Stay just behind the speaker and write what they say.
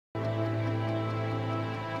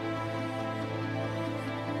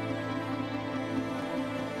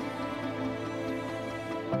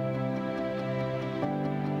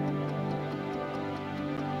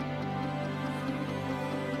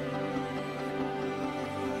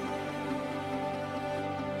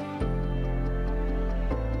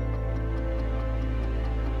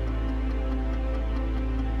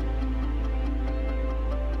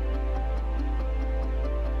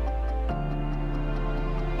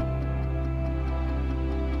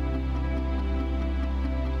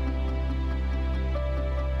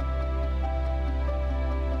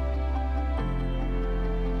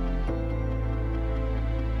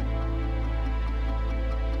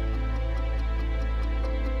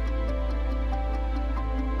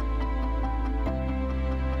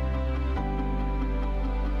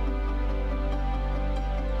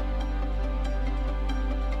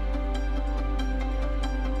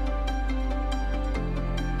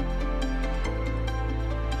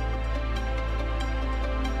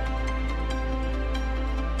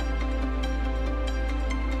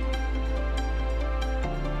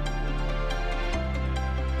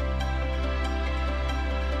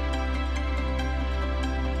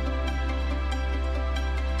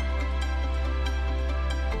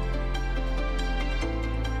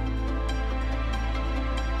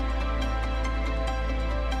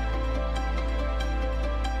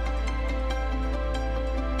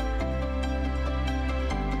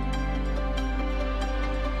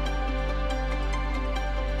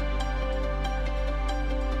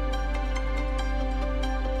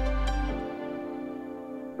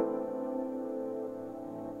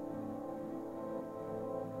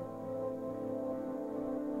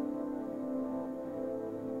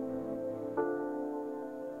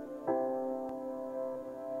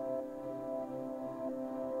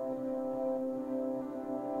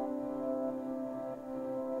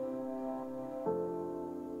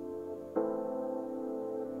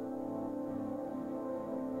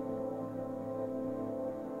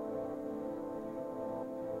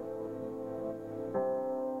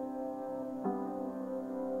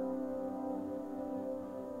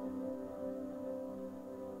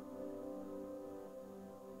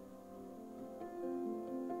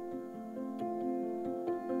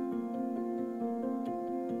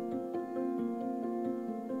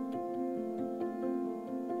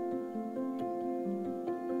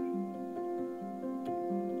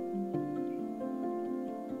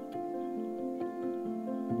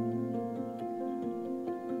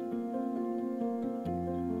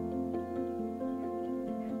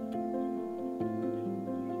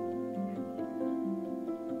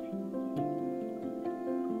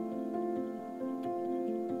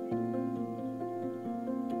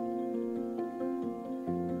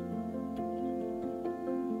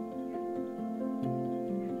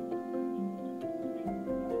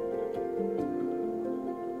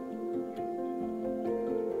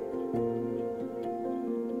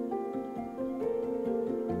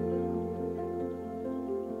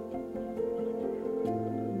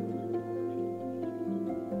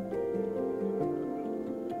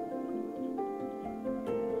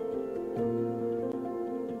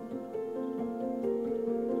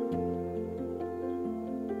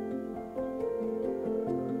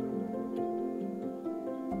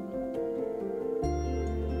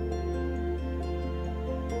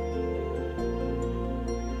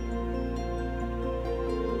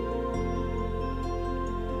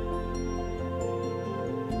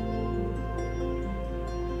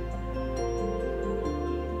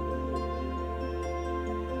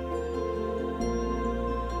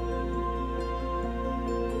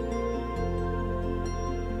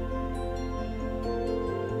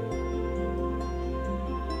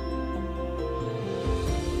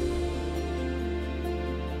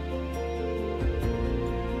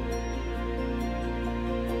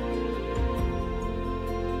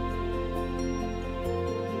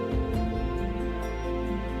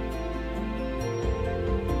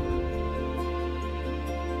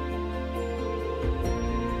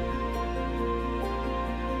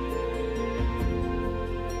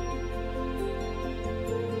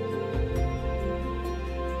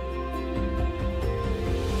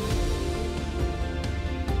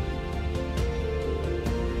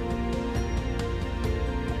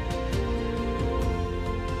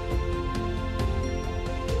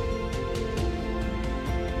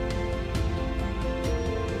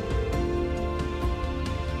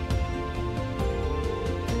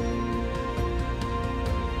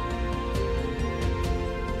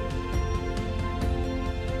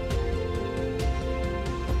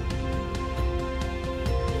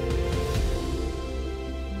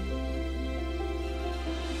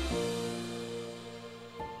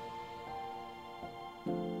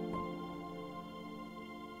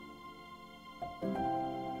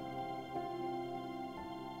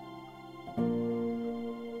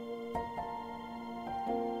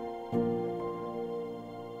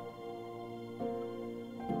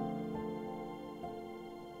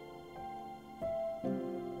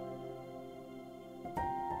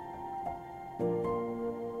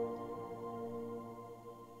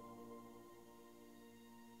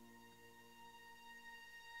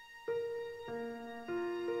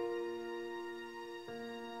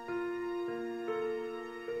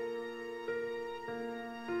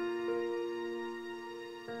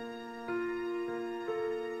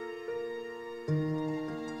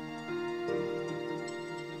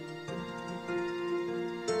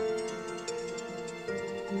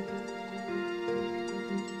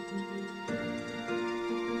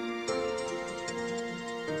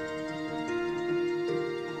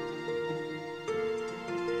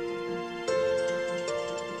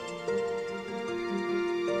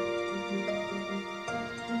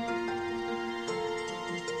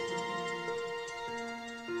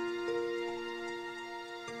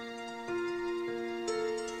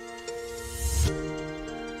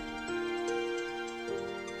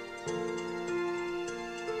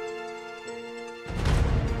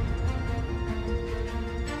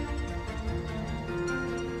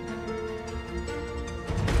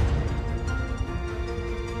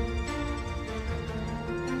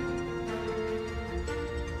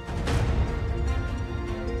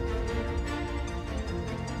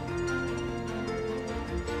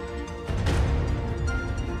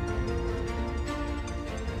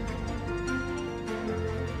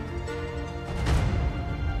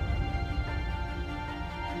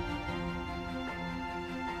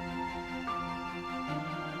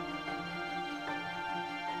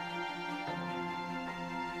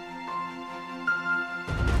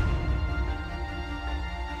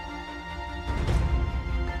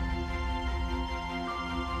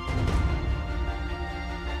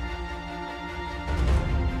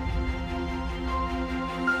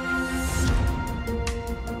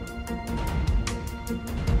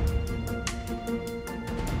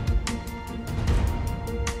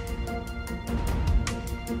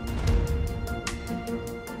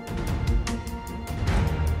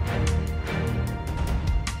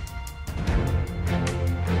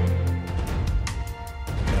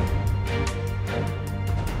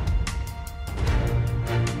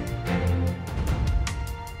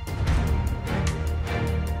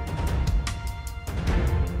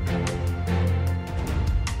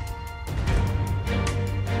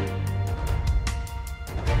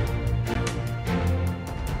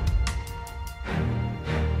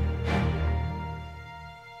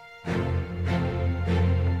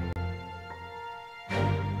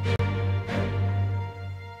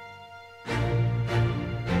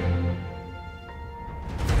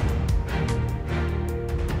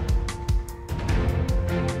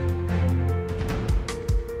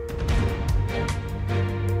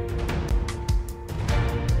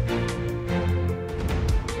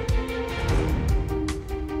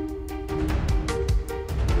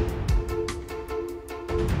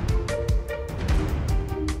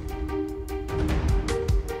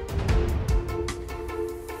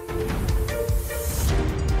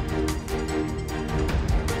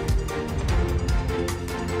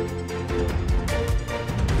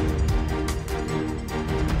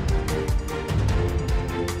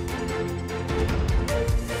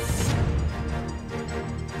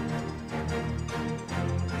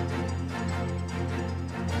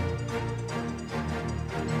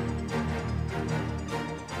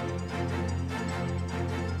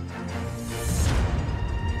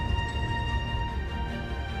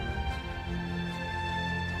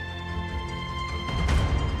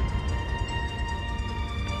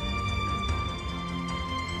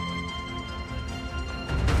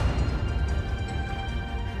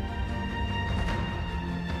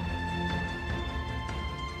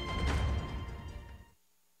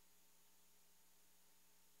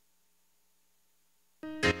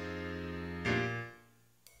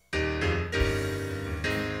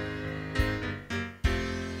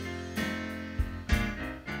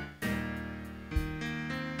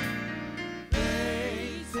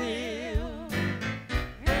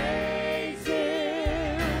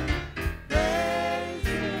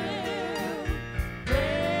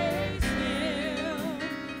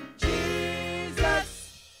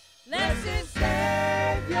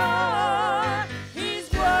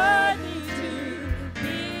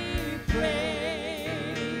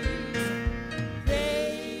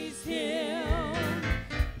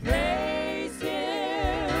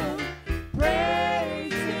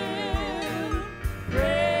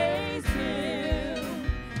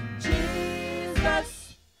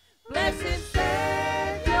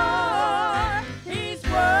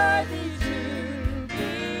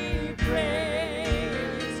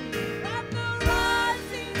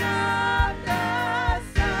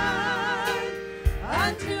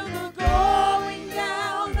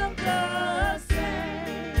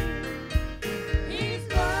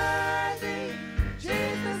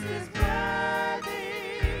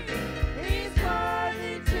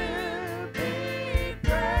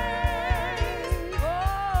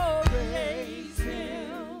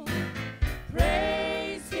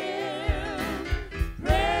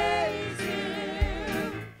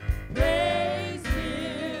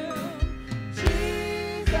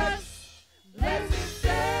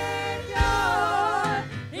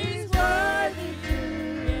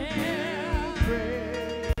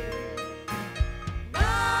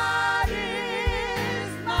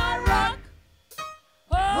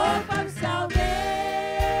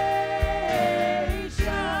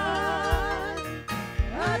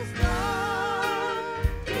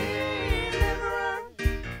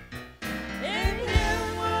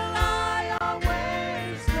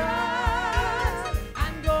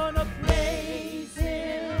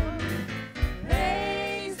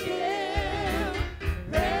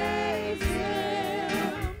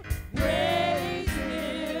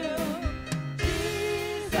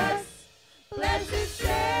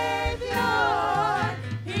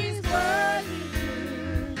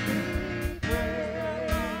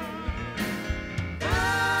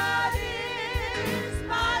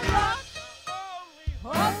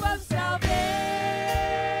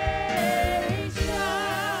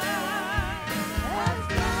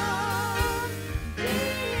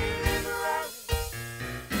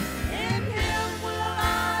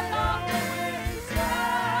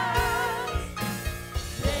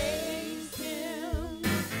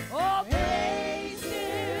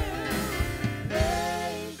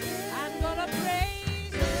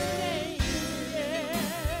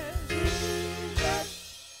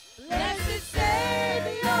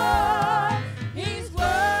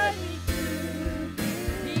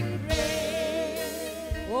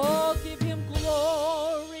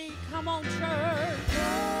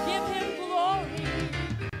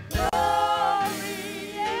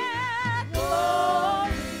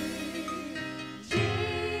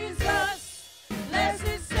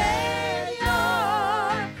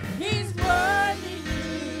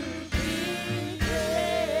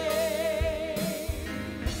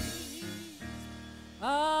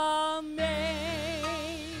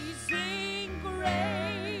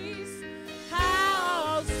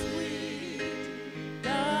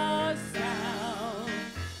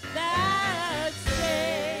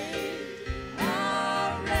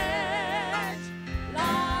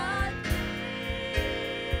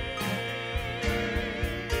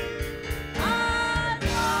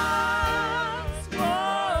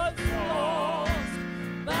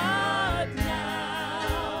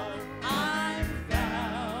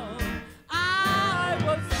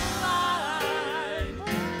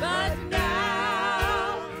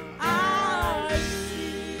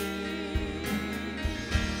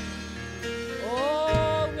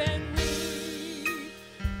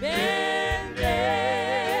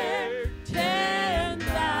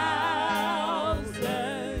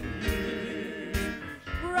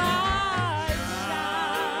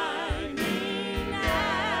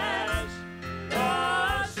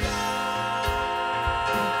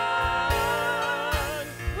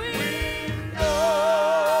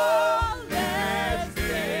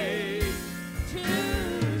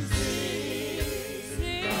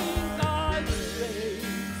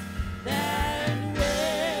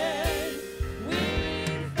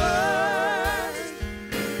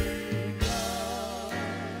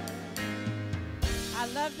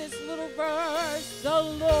this little verse. The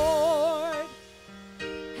Lord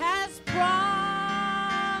has promised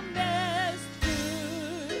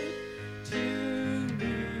good to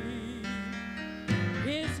me.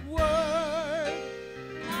 His word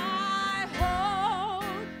I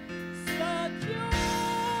hold secure.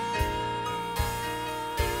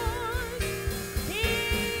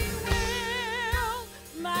 He will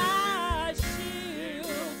my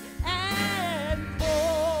shield and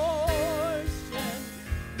portion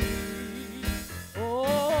be.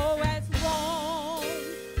 Oh, as long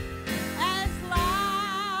as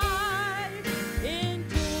life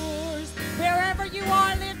endures. Wherever you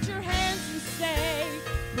are, lift your hands and say,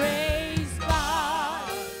 praise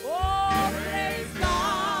God. Oh, praise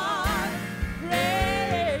God.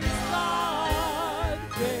 Praise God.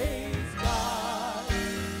 Praise God.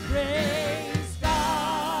 Praise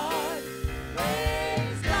God.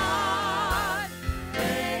 Praise God.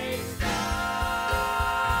 Praise God.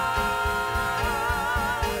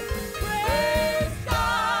 Praise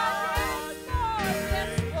God.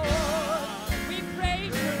 Yes, Lord. We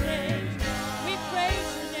praise your name. We praise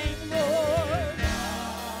your name, Lord.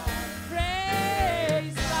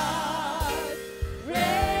 Praise God.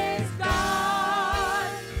 Praise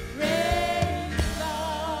God. Praise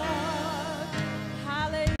God.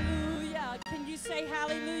 Hallelujah. Can you say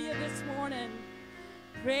hallelujah this morning?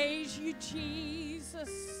 Praise you,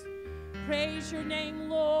 Jesus. Praise your name,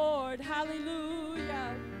 Lord.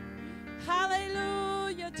 Hallelujah.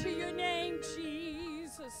 Hallelujah to your name,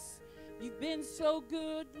 Jesus. You've been so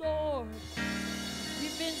good, Lord.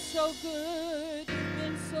 You've been so good. You've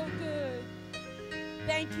been so good.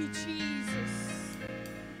 Thank you, Jesus.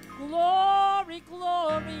 Glory,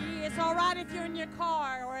 glory. It's all right if you're in your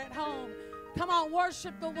car or at home. Come on,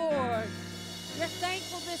 worship the Lord. We're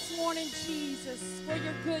thankful this morning, Jesus, for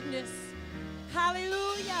your goodness.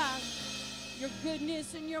 Hallelujah. Your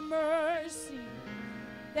goodness and your mercy.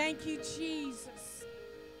 Thank you, Jesus.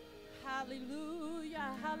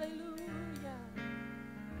 Hallelujah. Hallelujah.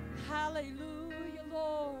 Hallelujah,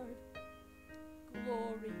 Lord.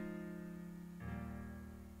 Glory.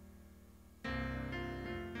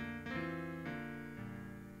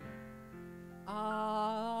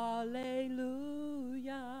 Hallelujah.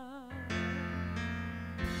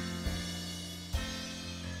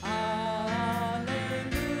 Hallelujah.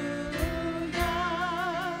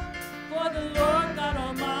 For the Lord God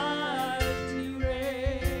Almighty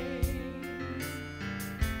reigns.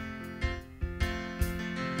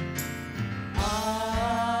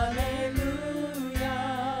 Hallelujah.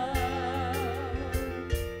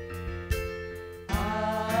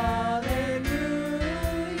 Hallelujah.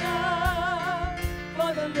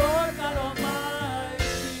 For the Lord God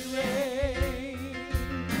Almighty reigns.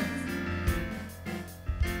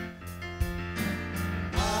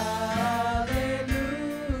 Hallelujah.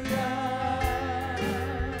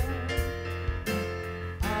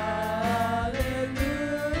 Hallelujah.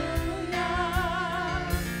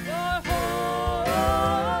 You're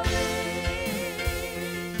holy,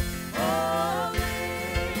 holy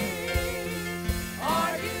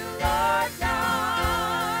are you, Lord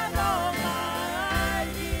God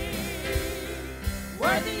Almighty.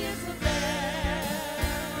 Worthy is the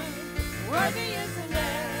Lamb, worthy is the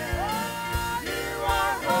Lamb. You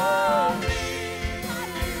are holy.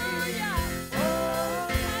 Hallelujah. Oh,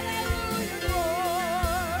 hallelujah,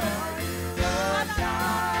 Lord. Lord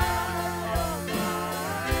God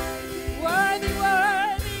Almighty. Worthy,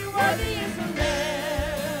 worthy, worthy is the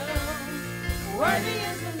Lamb. Worthy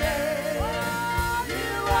is the Lamb.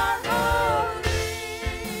 You are holy.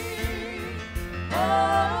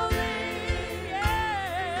 Holy,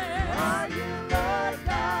 yeah. Are you, Lord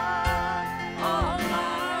God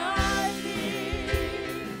Almighty?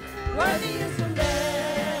 Worthy is the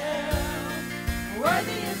Lamb.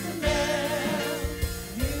 Worthy is the Lamb.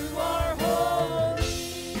 You are holy.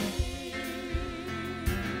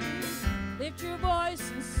 Lift your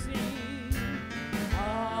voice and sing.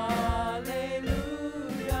 Hallelujah.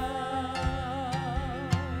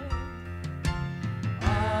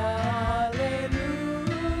 Hallelujah.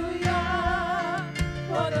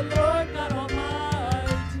 For the Lord God Almighty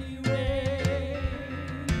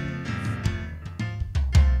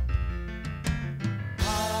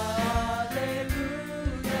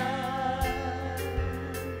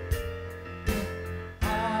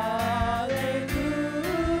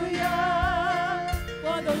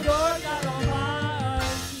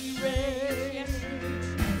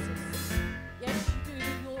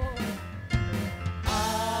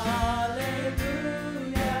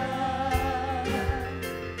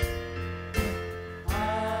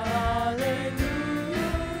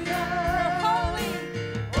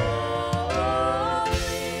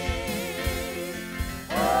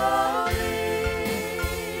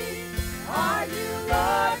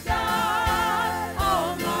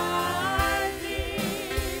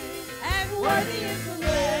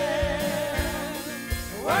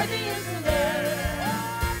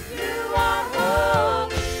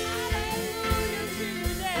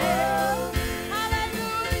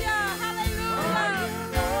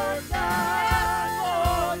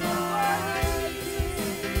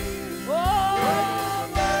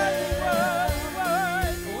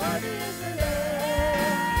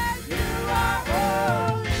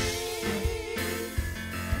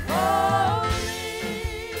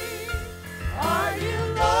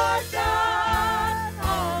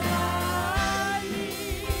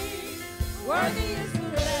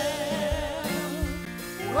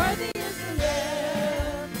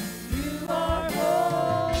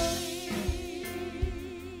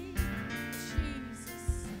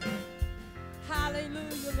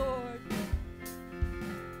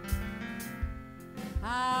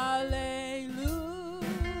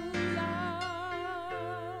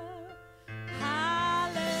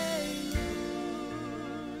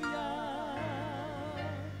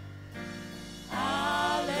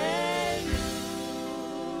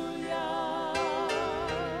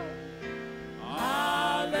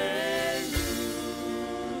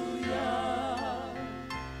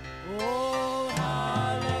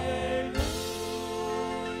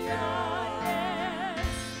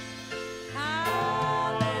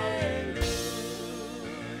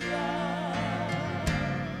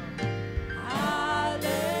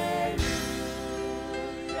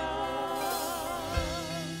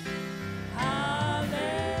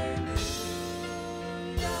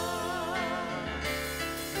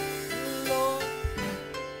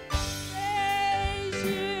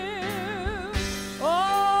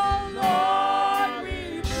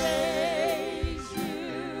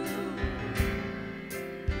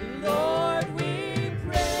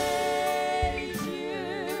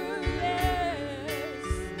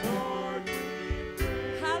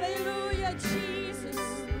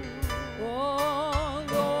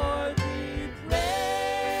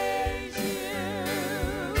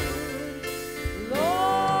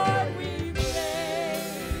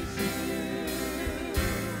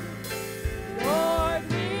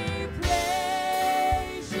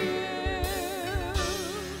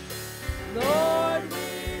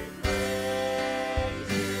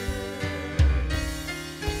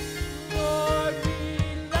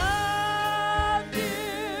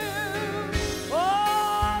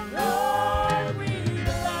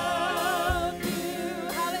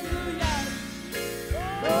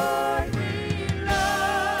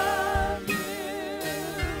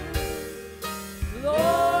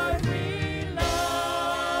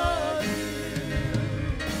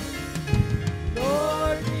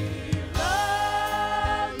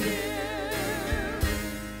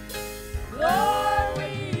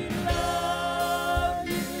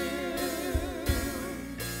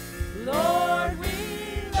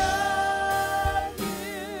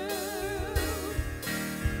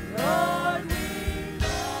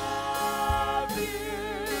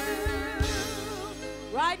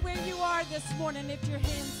Right where you are this morning, lift your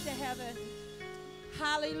hands to heaven.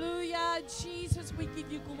 Hallelujah. Jesus, we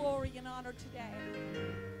give you glory and honor today.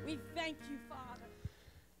 We thank you, Father.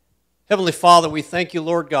 Heavenly Father, we thank you,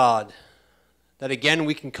 Lord God, that again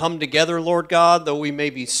we can come together, Lord God, though we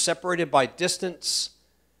may be separated by distance,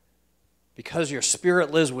 because your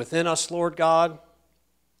Spirit lives within us, Lord God.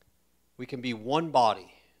 We can be one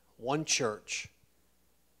body, one church.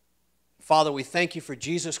 Father, we thank you for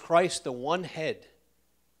Jesus Christ, the one head.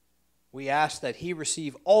 We ask that he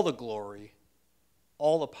receive all the glory,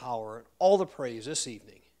 all the power, and all the praise this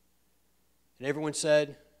evening. And everyone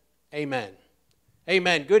said, amen.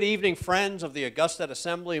 Amen. Good evening, friends of the Augusta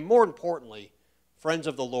Assembly, and more importantly, friends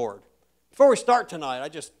of the Lord. Before we start tonight, I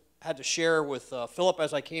just had to share with Philip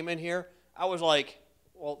as I came in here. I was like,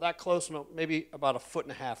 well, that close, maybe about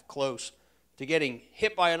 1.5 feet close to getting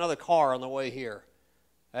hit by another car on the way here.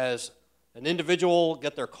 As an individual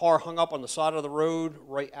got their car hung up on the side of the road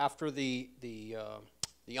right after the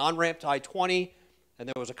on-ramp to I-20, and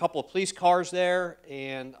there was a couple of police cars there,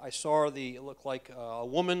 and I saw it looked like a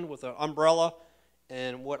woman with an umbrella,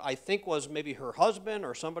 and what I think was maybe her husband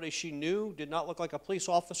or somebody she knew, did not look like a police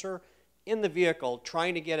officer, in the vehicle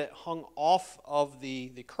trying to get it hung off of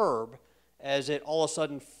the curb, as it all of a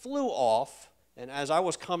sudden flew off, and as I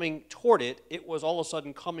was coming toward it, it was all of a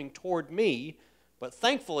sudden coming toward me. But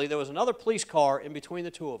thankfully, there was another police car in between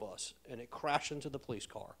the two of us, and it crashed into the police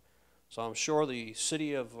car. So I'm sure the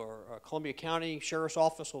city of Columbia County Sheriff's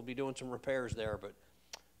Office will be doing some repairs there, but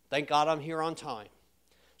thank God I'm here on time.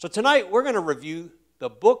 So tonight, we're going to review the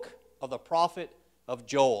book of the prophet of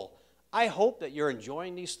Joel. I hope that you're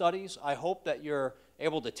enjoying these studies. I hope that you're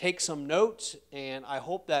able to take some notes, and I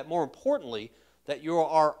hope that, more importantly, that you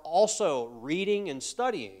are also reading and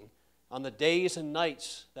studying on the days and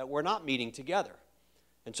nights that we're not meeting together.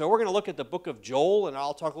 And so we're going to look at the book of Joel, and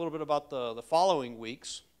I'll talk a little bit about the following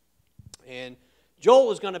weeks. And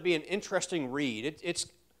Joel is going to be an interesting read. It's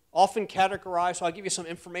often categorized, so I'll give you some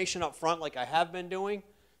information up front like I have been doing.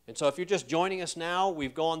 And so if you're just joining us now,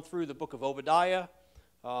 we've gone through the book of Obadiah.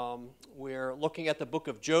 We're looking at the book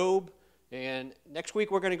of Job. And next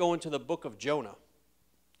week we're going to go into the book of Jonah.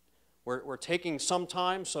 We're taking some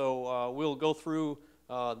time, so we'll go through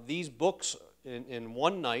these books in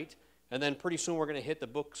one night. And then pretty soon we're going to hit the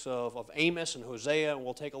books of Amos and Hosea, and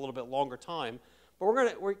we'll take a little bit longer time. But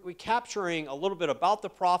we're capturing a little bit about the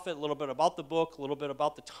prophet, a little bit about the book, a little bit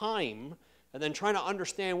about the time, and then trying to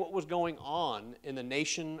understand what was going on in the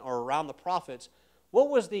nation or around the prophets. What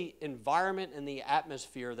was the environment and the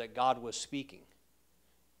atmosphere that God was speaking?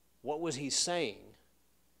 What was he saying?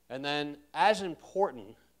 And then, as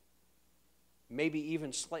important, maybe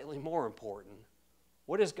even slightly more important,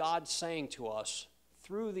 what is God saying to us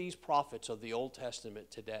through these prophets of the Old Testament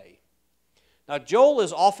today? Now, Joel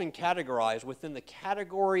is often categorized within the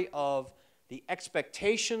category of the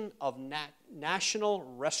expectation of national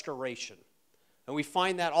restoration. And we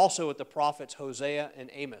find that also with the prophets Hosea and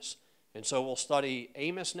Amos. And so we'll study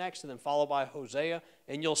Amos next and then followed by Hosea,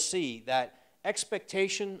 and you'll see that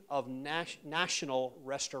expectation of national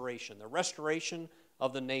restoration, the restoration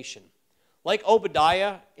of the nation. Like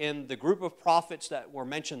Obadiah and the group of prophets that were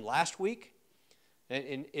mentioned last week,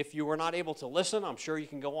 and if you were not able to listen, I'm sure you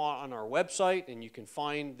can go on our website and you can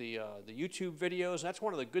find the YouTube videos. That's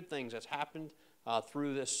one of the good things that's happened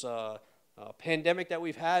through this pandemic that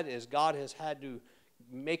we've had, is God has had to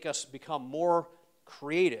make us become more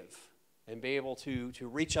creative and be able to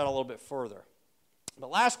reach out a little bit further.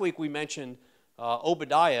 But last week we mentioned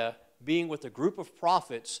Obadiah being with a group of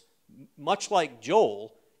prophets, much like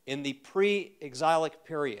Joel, in the pre-exilic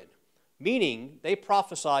period. Meaning they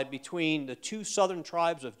prophesied between the two southern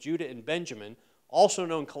tribes of Judah and Benjamin, also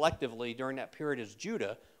known collectively during that period as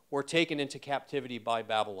Judah, were taken into captivity by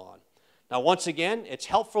Babylon. Now, once again, it's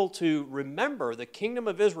helpful to remember the kingdom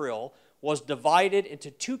of Israel was divided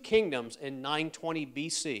into two kingdoms in 920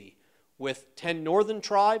 BC, with 10 northern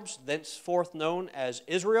tribes, thenceforth known as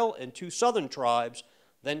Israel, and 2 southern tribes,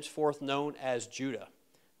 thenceforth known as Judah.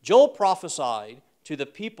 Joel prophesied to the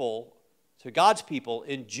people, to God's people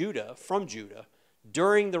in Judah, from Judah,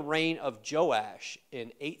 during the reign of Joash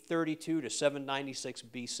in 832 to 796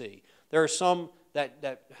 BC. There are some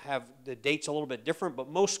that have the dates a little bit different, but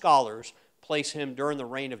most scholars place him during the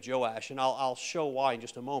reign of Joash, and I'll show why in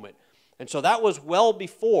just a moment. And so that was well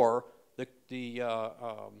before the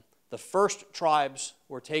first tribes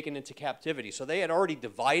were taken into captivity. So they had already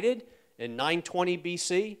divided in 920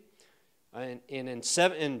 BC.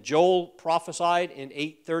 And Joel prophesied in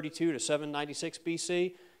 832 to 796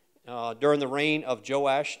 BC during the reign of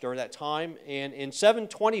Joash during that time. And in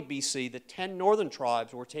 720 BC, the 10 northern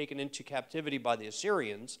tribes were taken into captivity by the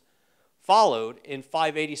Assyrians, followed in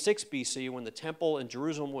 586 BC when the temple in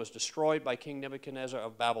Jerusalem was destroyed by King Nebuchadnezzar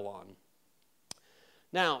of Babylon.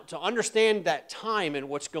 Now, to understand that time and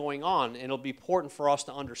what's going on, and it'll be important for us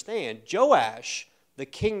to understand, Joash, the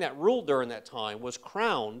king that ruled during that time, was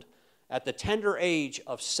crowned at the tender age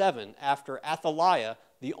of 7 after Athaliah,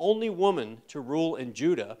 the only woman to rule in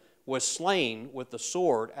Judah, was slain with the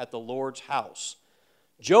sword at the Lord's house.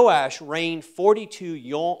 Joash reigned 42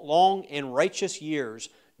 long and righteous years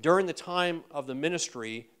during the time of the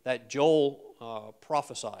ministry that Joel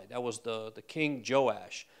prophesied. That was the king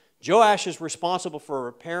Joash. Joash is responsible for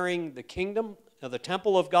repairing the kingdom, the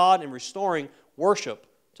temple of God, and restoring worship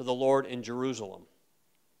to the Lord in Jerusalem.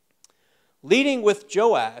 Leading with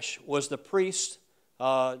Joash was the priest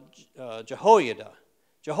Jehoiada.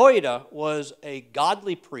 Jehoiada was a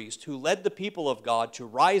godly priest who led the people of God to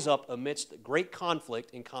rise up amidst great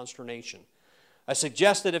conflict and consternation. I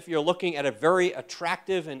suggest that if you're looking at a very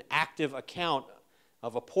attractive and active account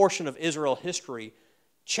of a portion of Israel history,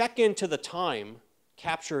 check into the time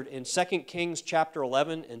captured in 2 Kings chapter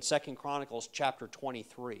 11 and 2 Chronicles chapter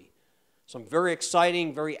 23. Some very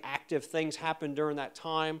exciting, very active things happened during that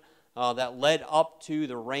time that led up to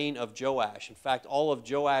the reign of Joash. In fact, all of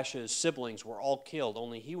Joash's siblings were all killed.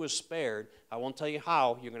 Only he was spared. I won't tell you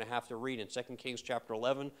how. You're going to have to read in 2 Kings chapter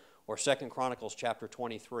 11 or 2 Chronicles chapter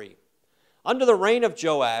 23. Under the reign of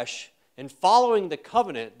Joash, and following the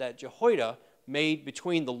covenant that Jehoiada made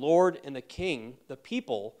between the Lord and the king, the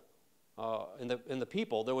people,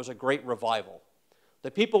 there was a great revival. The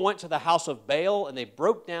people went to the house of Baal and they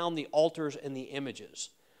broke down the altars and the images.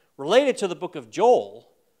 Related to the book of Joel,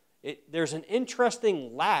 there's an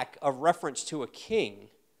interesting lack of reference to a king,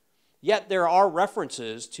 yet there are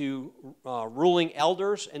references to ruling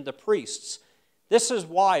elders and to priests. This is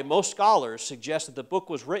why most scholars suggest that the book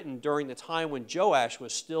was written during the time when Joash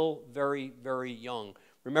was still very, very young.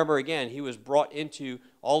 Remember again, he was brought into,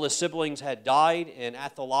 all his siblings had died, and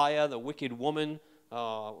Athaliah, the wicked woman,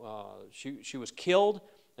 she was killed.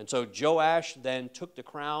 And so Joash then took the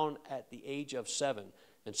crown at the age of 7.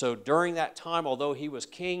 And so during that time, although he was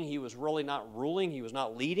king, he was really not ruling, he was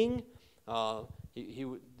not leading. And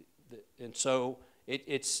so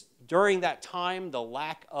it's during that time, the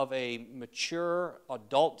lack of a mature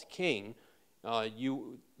adult king,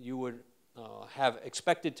 you would have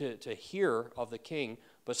expected to hear of the king,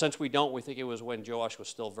 but since we don't, we think it was when Joash was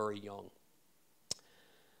still very young.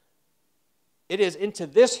 It is into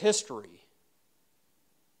this history,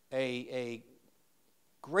 a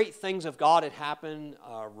great things of God had happened,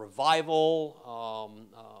 revival,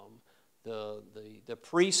 the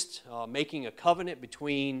priest making a covenant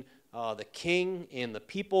between the king and the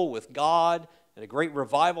people with God, and a great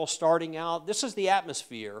revival starting out. This is the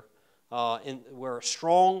atmosphere where a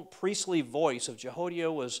strong priestly voice of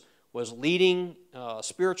Jehoiada was leading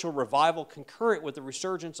spiritual revival concurrent with the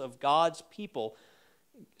resurgence of God's people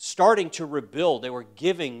starting to rebuild. They were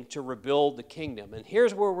giving to rebuild the kingdom. And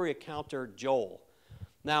here's where we encounter Joel.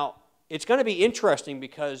 Now, it's going to be interesting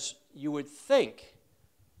because you would think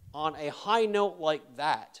on a high note like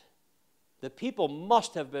that, the people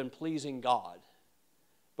must have been pleasing God.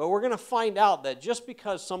 But we're going to find out that just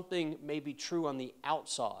because something may be true on the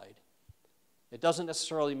outside, it doesn't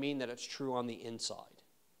necessarily mean that it's true on the inside.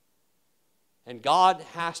 And God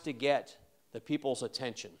has to get the people's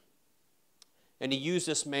attention. And he used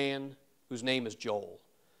this man whose name is Joel.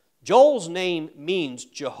 Joel's name means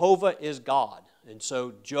Jehovah is God. And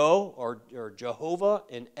so or Jehovah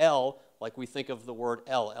and El, like we think of the word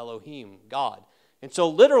El, Elohim, God. And so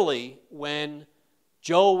literally when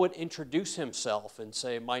Joel would introduce himself and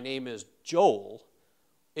say, my name is Joel,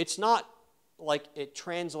 it's not like it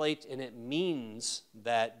translates and it means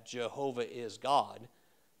that Jehovah is God.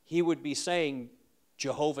 He would be saying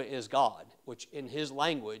Jehovah is God, which in his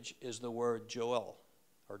language is the word Joel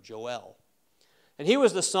or Joel. And he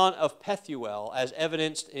was the son of Pethuel, as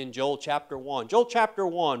evidenced in Joel chapter 1. Joel chapter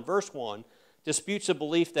 1, verse 1, disputes a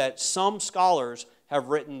belief that some scholars have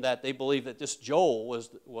written that they believe that this Joel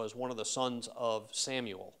was one of the sons of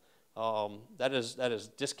Samuel. That is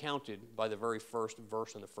discounted by the very first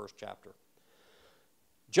verse in the first chapter.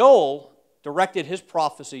 Joel directed his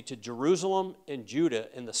prophecy to Jerusalem and Judah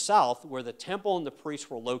in the south, where the temple and the priests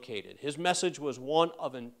were located. His message was one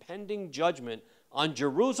of impending judgment on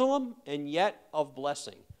Jerusalem and yet of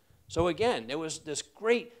blessing. So again, there was this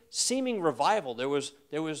great seeming revival. There was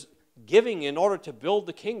giving in order to build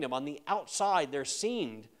the kingdom. On the outside, they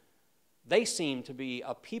seemed to be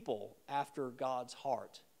a people after God's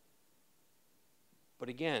heart. But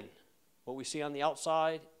again, what we see on the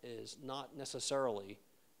outside is not necessarily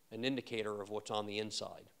an indicator of what's on the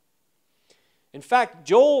inside. In fact,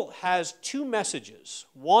 Joel has two messages.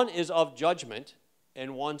 One is of judgment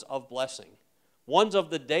and one's of blessing. One's of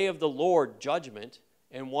the day of the Lord, judgment,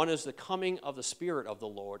 and one is the coming of the Spirit of the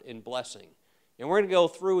Lord in blessing. And we're going to go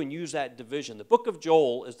through and use that division. The book of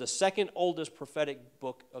Joel is the second oldest prophetic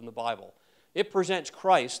book of the Bible. It presents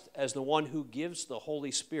Christ as the one who gives the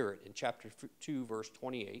Holy Spirit in chapter 2, verse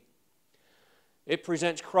 28. It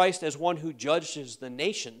presents Christ as one who judges the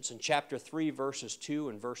nations in chapter 3, verses 2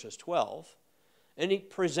 and verses 12. And it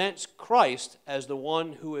presents Christ as the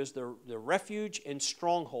one who is the refuge and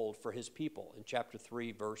stronghold for his people in chapter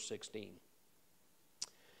 3, verse 16.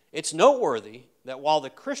 It's noteworthy that while the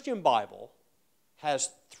Christian Bible has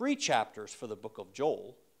 3 chapters for the book of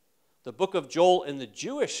Joel, the book of Joel in the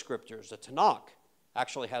Jewish scriptures, the Tanakh,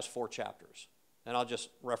 actually has 4 chapters. And I'll just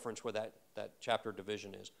reference where that chapter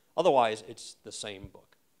division is. Otherwise, it's the same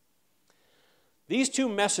book. These 2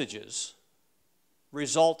 messages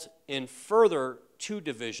result in further 2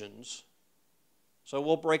 divisions. So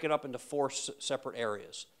we'll break it up into 4 separate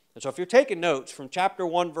areas. And so if you're taking notes, from chapter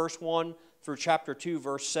 1, verse 1 through chapter 2,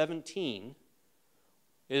 verse 17,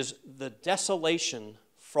 is the desolation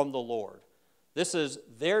from the Lord. This is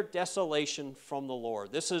their desolation from the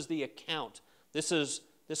Lord. This is the account. This is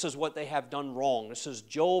what they have done wrong. This is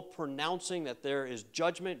Joel pronouncing that there is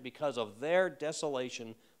judgment because of their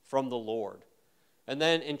desolation from the Lord. And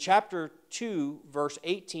then in chapter 2, verse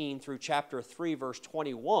 18 through chapter 3, verse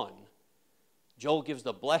 21, Joel gives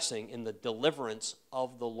the blessing in the deliverance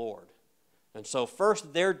of the Lord. And so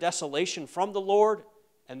first their desolation from the Lord,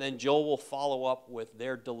 and then Joel will follow up with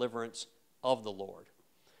their deliverance of the Lord.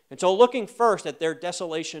 And so looking first at their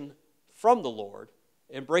desolation from the Lord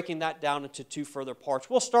and breaking that down into 2 further parts,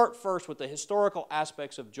 we'll start first with the historical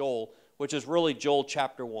aspects of Joel, which is really Joel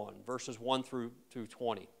chapter 1, verses 1 through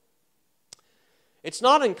 20. It's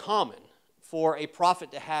not uncommon for a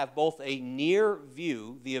prophet to have both a near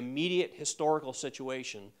view, the immediate historical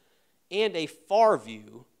situation, and a far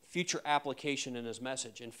view, future application in his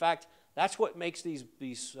message. In fact, that's what makes these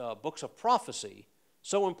books of prophecy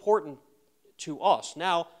so important to us.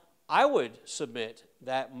 Now, I would submit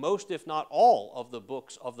that most, if not all, of the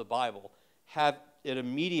books of the Bible have an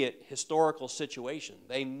immediate historical situation.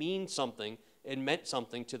 They mean something and meant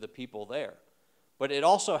something to the people there. But it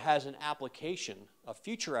also has an application, a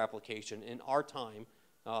future application in our time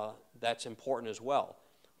that's important as well.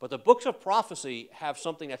 But the books of prophecy have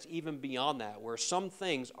something that's even beyond that, where some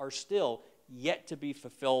things are still yet to be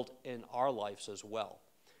fulfilled in our lives as well.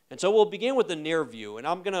 And so we'll begin with the near view, and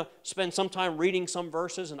I'm going to spend some time reading some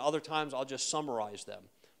verses, and other times I'll just summarize them.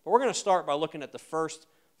 But we're going to start by looking at the first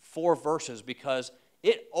 4 verses because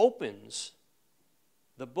it opens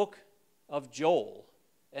the book of Joel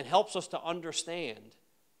and helps us to understand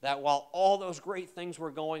that while all those great things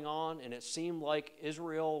were going on, and it seemed like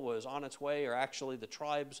Israel was on its way, or actually the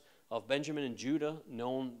tribes of Benjamin and Judah,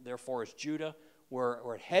 known therefore as Judah,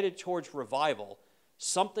 were headed towards revival,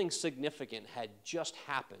 something significant had just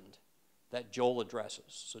happened that Joel addresses.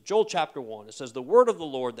 So Joel chapter 1, it says, "The word of the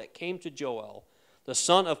Lord that came to Joel, the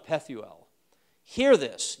son of Pethuel. Hear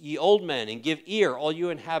this, ye old men, and give ear, all you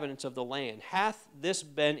inhabitants of the land. Hath this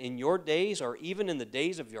been in your days, or even in the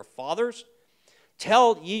days of your fathers?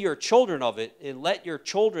 Tell ye your children of it, and let your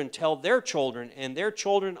children tell their children, and their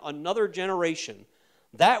children another generation,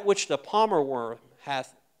 that which the palmer worm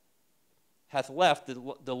hath left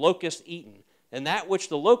the locust eaten, and that which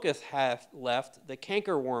the locust hath left the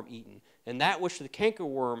cankerworm eaten, and that which the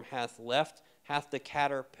cankerworm hath left hath the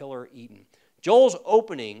caterpillar eaten." Joel's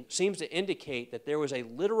opening seems to indicate that there was a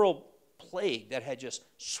literal plague that had just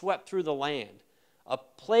swept through the land, a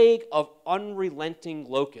plague of unrelenting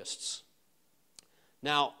locusts.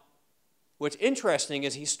 Now, what's interesting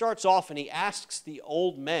is he starts off and he asks the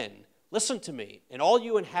old men, "Listen to me, and all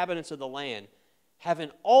you inhabitants of the land, have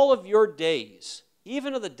in all of your days,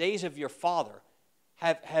 even of the days of your father,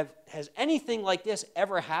 has anything like this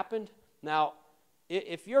ever happened?" Now,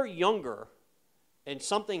 if you're younger and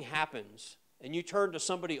something happens, and you turn to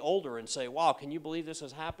somebody older and say, "Wow, can you believe this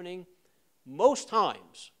is happening?" Most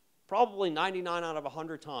times, probably 99 out of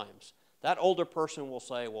 100 times, that older person will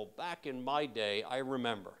say, "Well, back in my day, I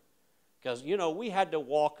remember. Because, we had to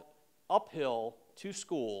walk uphill to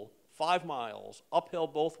school 5 miles, uphill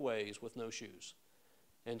both ways with no shoes.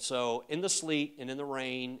 And so in the sleet and in the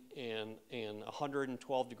rain and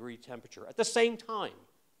 112-degree temperature at the same time,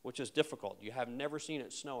 which is difficult. You have never seen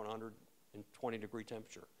it snow at 120-degree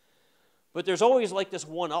temperature. But there's always like this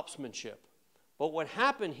one-upsmanship. But what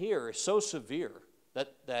happened here is so severe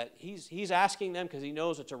that he's asking them because he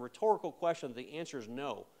knows it's a rhetorical question. The answer is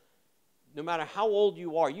no. No matter how old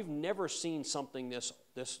you are, you've never seen something this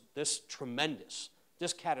tremendous,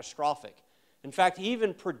 this catastrophic. In fact, he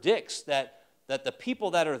even predicts that the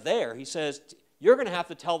people that are there, he says, you're going to have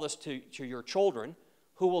to tell this to your children,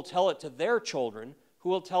 who will tell it to their children, who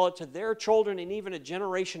will tell it to their children, and even a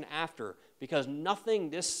generation after, because nothing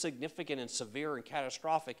this significant and severe and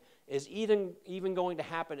catastrophic is even going to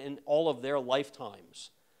happen in all of their lifetimes.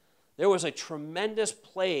 There was a tremendous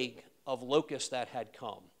plague of locusts that had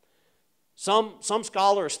come. Some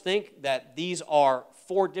scholars think that these are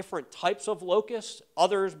 4 different types of locusts.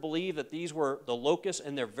 Others believe that these were the locusts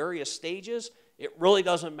in their various stages. It really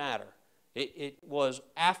doesn't matter. It was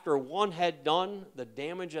after one had done the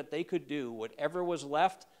damage that they could do, whatever was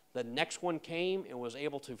left, the next one came and was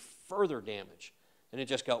able to further damage. And it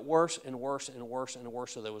just got worse and worse and worse and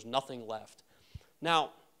worse, so there was nothing left.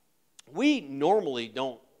 Now, we normally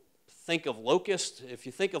don't think of locusts. If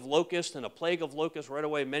you think of locusts and a plague of locusts, right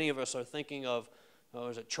away many of us are thinking of,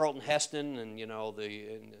 was it Charlton Heston and,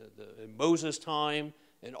 in Moses' time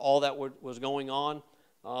and all that was going on.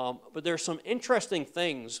 But there's some interesting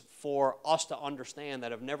things for us to understand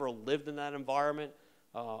that have never lived in that environment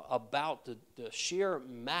about the sheer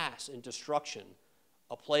mass and destruction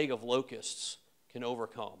a plague of locusts can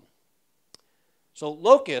overcome. So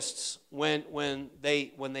locusts, when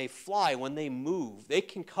they fly, when they move, they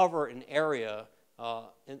can cover an area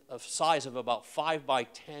of size of about 5 by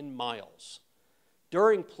 10 miles.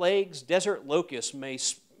 During plagues, desert locusts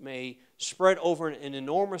may spread over an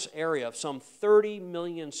enormous area of some 30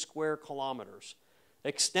 million square kilometers,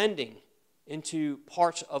 extending into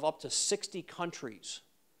parts of up to 60 countries.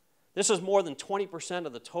 This is more than 20%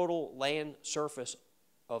 of the total land surface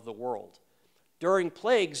of the world. During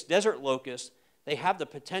plagues, desert locusts, they have the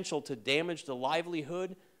potential to damage the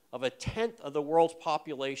livelihood of 1/10 of the world's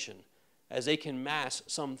population, as they can mass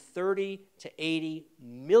some 30 to 80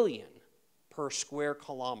 million per square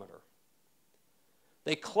kilometer.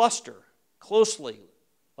 They cluster closely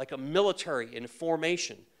like a military in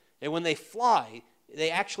formation, and when they fly, they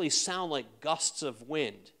actually sound like gusts of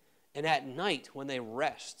wind. And at night, when they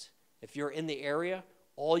rest, if you're in the area,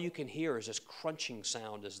 all you can hear is this crunching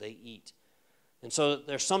sound as they eat. And so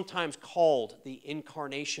they're sometimes called the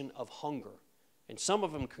incarnation of hunger, and some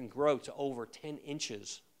of them can grow to over 10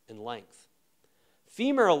 inches in length.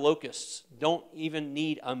 Female locusts don't even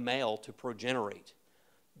need a male to progenerate.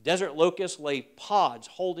 Desert locusts lay pods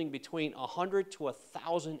holding between 100 to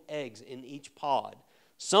 1,000 eggs in each pod.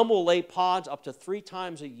 Some will lay pods up to 3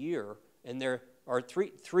 times a year, or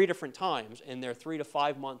three different times in their 3 to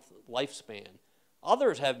 5 month lifespan.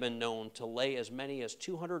 Others have been known to lay as many as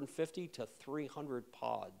 250 to 300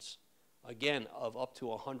 pods, again, of up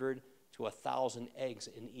to 100 to 1,000 eggs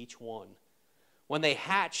in each one. When they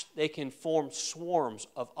hatch, they can form swarms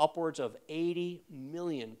of upwards of 80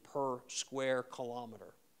 million per square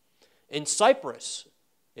kilometer. In Cyprus,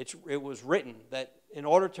 it was written that in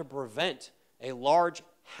order to prevent a large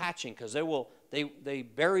hatching, because they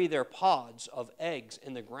bury their pods of eggs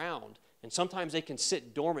in the ground, and sometimes they can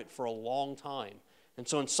sit dormant for a long time. And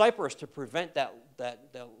so in Cyprus, to prevent that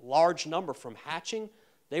large number from hatching,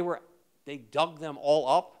 they dug them all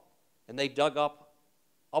up, and they dug up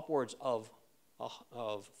upwards of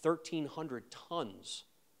 1,300 tons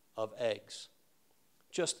of eggs.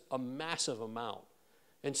 Just a massive amount.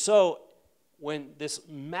 And so when this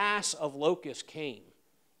mass of locusts came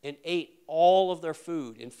and ate all of their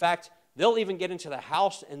food, in fact, they'll even get into the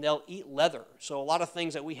house and they'll eat leather. So a lot of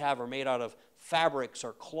things that we have are made out of fabrics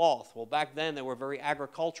or cloth. Well, back then they were very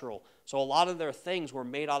agricultural, so a lot of their things were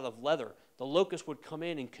made out of leather. The locusts would come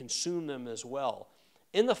in and consume them as well.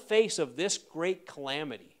 In the face of this great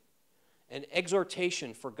calamity, an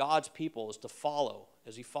exhortation for God's people is to follow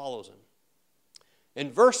as he follows him.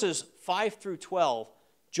 In verses 5 through 12,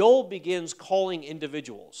 Joel begins calling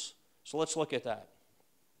individuals. So let's look at that.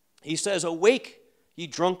 He says, "Awake, ye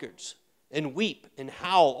drunkards, and weep and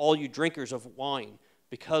howl, all you drinkers of wine,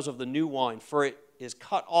 because of the new wine, for it is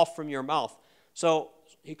cut off from your mouth." So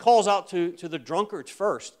he calls out to the drunkards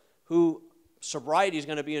first, who sobriety is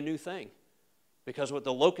going to be a new thing. Because what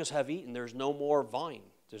the locusts have eaten, there's no more vine,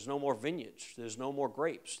 there's no more vineyards, there's no more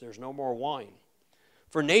grapes, there's no more wine.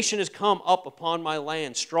 "For nation has come up upon my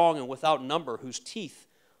land, strong and without number, whose teeth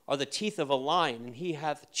are the teeth of a lion, and he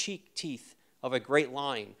hath cheek teeth of a great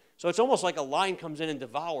lion." So it's almost like a lion comes in and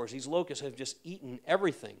devours. These locusts have just eaten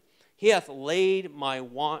everything. "He hath laid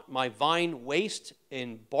my vine waste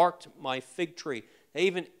and barked my fig tree." They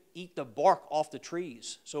even eat the bark off the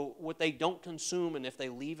trees. So what they don't consume, and if they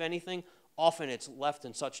leave anything, often it's left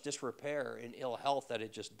in such disrepair and ill health that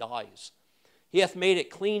it just dies. "He hath made it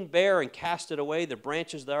clean bare and cast it away. The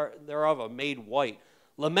branches thereof are made white.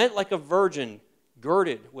 Lament like a virgin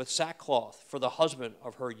girded with sackcloth for the husband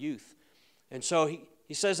of her youth." And so he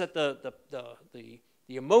he says that the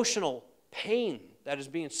emotional pain that is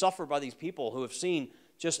being suffered by these people who have seen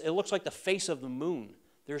just, it looks like the face of the moon.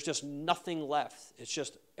 There's just nothing left. It's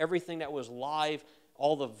just everything that was live,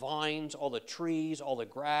 all the vines, all the trees, all the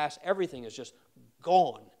grass, everything is just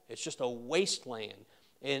gone. It's just a wasteland.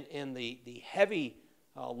 And the heavy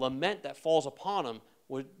lament that falls upon them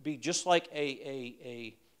would be just like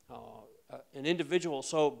an individual.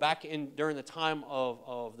 So back during the time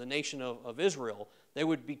of the nation of Israel, they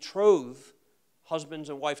would betroth husbands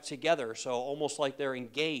and wives together, so almost like they're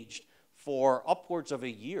engaged for upwards of a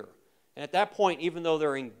year. And at that point, even though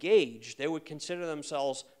they're engaged, they would consider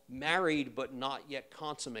themselves married but not yet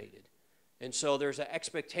consummated. And so there's an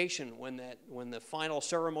expectation when the final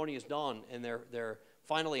ceremony is done and they're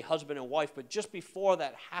finally husband and wife, but just before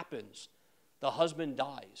that happens, the husband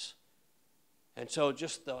dies. And so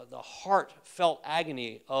just the heartfelt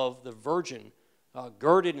agony of the virgin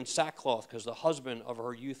girded in sackcloth because the husband of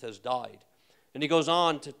her youth has died. And he goes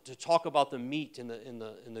on to talk about the meat and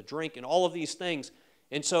the drink and all of these things.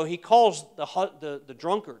 And so he calls the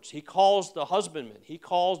drunkards, he calls the husbandmen, he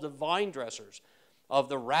calls the vine dressers of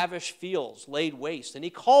the ravished fields laid waste. And he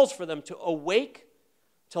calls for them to awake,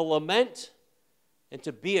 to lament, and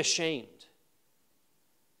to be ashamed.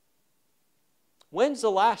 When's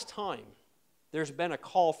the last time there's been a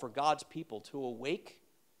call for God's people to awake,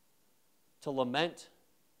 to lament,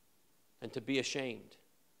 and to be ashamed?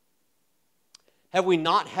 Have we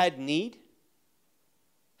not had need?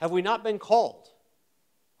 Have we not been called?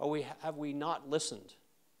 Or have we not listened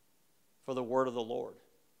for the word of the Lord?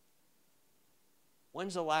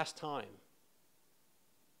 When's the last time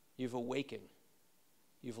you've awakened,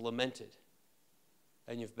 you've lamented,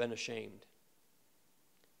 and you've been ashamed?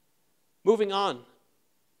 Moving on,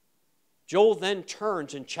 Joel then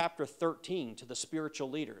turns in chapter 13 to the spiritual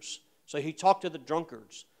leaders. So he talked to the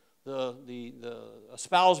drunkards, the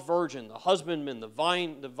espoused virgin, the husbandmen, the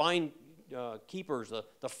vine keepers,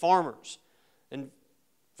 the farmers. And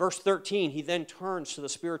verse 13, he then turns to the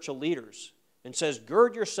spiritual leaders and says,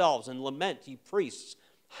 "Gird yourselves and lament, ye priests.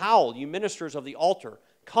 Howl, you ministers of the altar.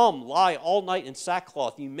 Come, lie all night in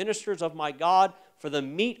sackcloth, you ministers of my God, for the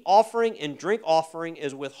meat offering and drink offering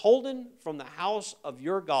is withholden from the house of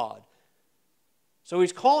your God." So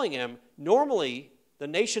he's calling him, normally the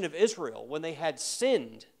nation of Israel, when they had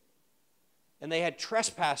sinned and they had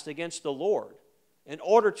trespassed against the Lord, in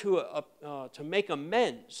order to make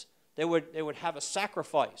amends, they would have a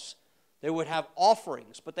sacrifice. They would have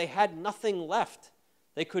offerings, but they had nothing left.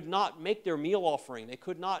 They could not make their meal offering. They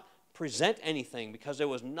could not present anything because there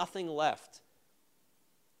was nothing left.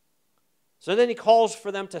 So then he calls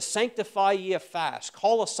for them to sanctify ye a fast,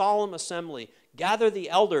 call a solemn assembly, gather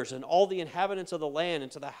the elders and all the inhabitants of the land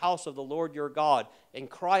into the house of the Lord your God,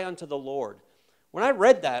 and cry unto the Lord. When I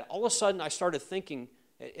read that, all of a sudden I started thinking,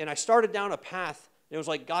 and I started down a path, and it was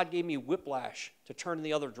like God gave me whiplash to turn in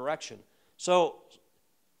the other direction. So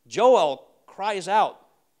Joel cries out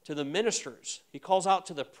to the ministers. He calls out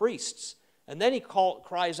to the priests. And then he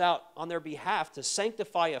cries out on their behalf to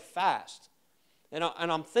sanctify a fast. And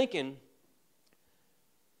I'm thinking,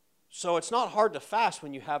 so it's not hard to fast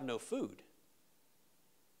when you have no food.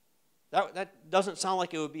 That doesn't sound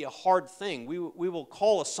like it would be a hard thing. We will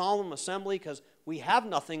call a solemn assembly because we have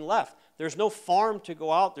nothing left. There's no farm to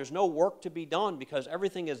go out. There's no work to be done because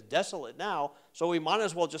everything is desolate now. So we might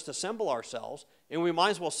as well just assemble ourselves. And we might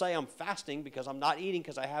as well say I'm fasting because I'm not eating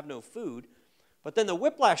because I have no food. But then the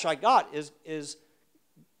whiplash I got is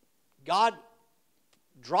God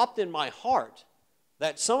dropped in my heart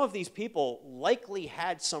that some of these people likely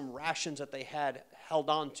had some rations that they had held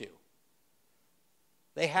on to.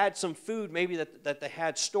 They had some food maybe that they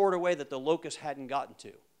had stored away that the locusts hadn't gotten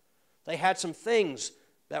to. They had some things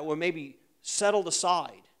that were maybe settled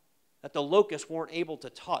aside that the locusts weren't able to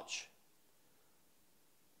touch.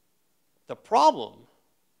 The problem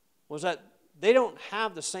was that they don't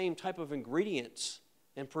have the same type of ingredients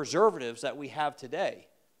and preservatives that we have today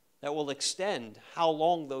that will extend how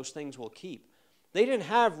long those things will keep. They didn't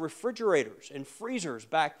have refrigerators and freezers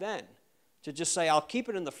back then to just say, I'll keep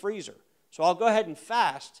it in the freezer. So I'll go ahead and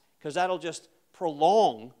fast because that'll just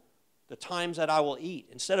prolong the times that I will eat.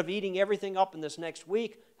 Instead of eating everything up in this next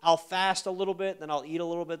week, I'll fast a little bit, then I'll eat a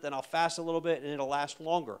little bit, then I'll fast a little bit, and it'll last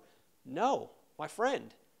longer. No, my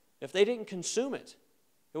friend, if they didn't consume it,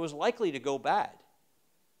 it was likely to go bad.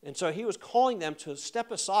 And so he was calling them to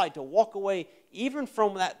step aside, to walk away even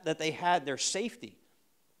from that they had their safety,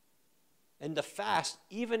 and to fast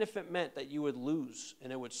even if it meant that you would lose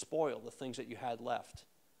and it would spoil the things that you had left.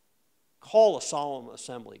 Call a solemn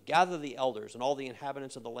assembly, gather the elders and all the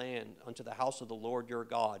inhabitants of the land unto the house of the Lord your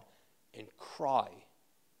God, and cry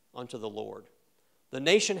unto the Lord. The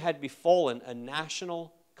nation had befallen a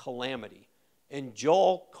national calamity. And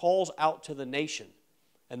Joel calls out to the nation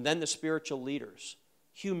and then the spiritual leaders.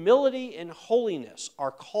 Humility and holiness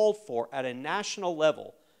are called for at a national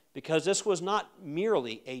level because this was not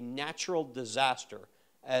merely a natural disaster,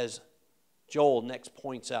 as Joel next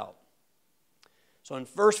points out. So in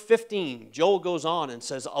verse 15, Joel goes on and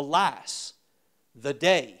says, "Alas, the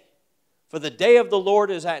day, for the day of the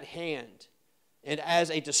Lord is at hand, and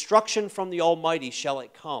as a destruction from the Almighty shall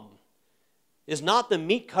it come. Is not the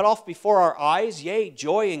meat cut off before our eyes, yea,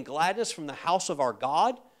 joy and gladness from the house of our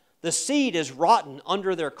God? The seed is rotten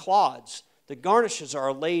under their clods. The garnishes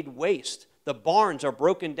are laid waste. The barns are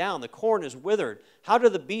broken down. The corn is withered. How do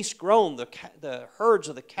the beasts groan? The herds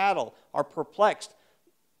of the cattle are perplexed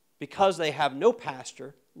because they have no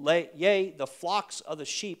pasture. Yea, the flocks of the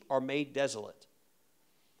sheep are made desolate."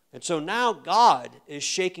 And so now God is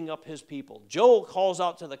shaking up his people. Joel calls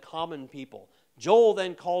out to the common people. Joel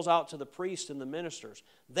then calls out to the priests and the ministers.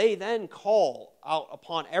 They then call out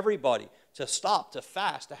upon everybody to stop, to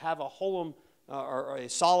fast, to have a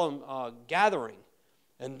solemn gathering.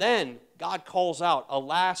 And then God calls out,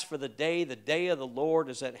 "Alas for the day of the Lord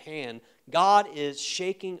is at hand." God is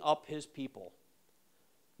shaking up his people.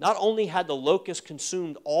 Not only had the locust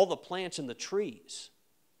consumed all the plants and the trees,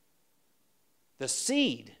 the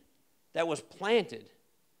seed that was planted,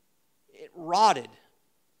 it rotted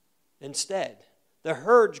instead. The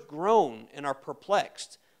herds groan and are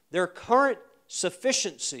perplexed. Their current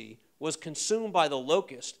sufficiency was consumed by the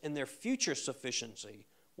locust, and their future sufficiency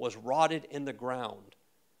was rotted in the ground.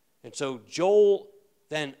 And so Joel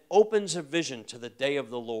then opens a vision to the day of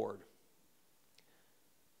the Lord.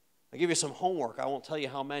 I'll give you some homework. I won't tell you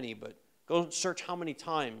how many, but go search how many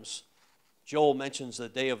times Joel mentions the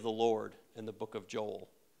day of the Lord in the book of Joel.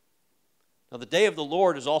 Now, the day of the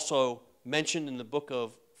Lord is also mentioned in the book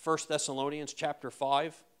of 1 Thessalonians chapter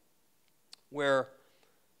 5, where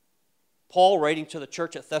Paul, writing to the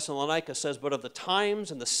church at Thessalonica, says, "But of the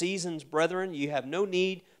times and the seasons, brethren, you have no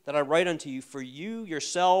need that I write unto you, for you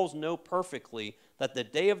yourselves know perfectly that the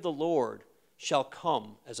day of the Lord shall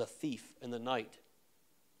come as a thief in the night."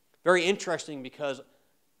 Very interesting, because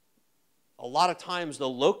a lot of times the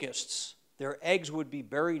locusts, their eggs would be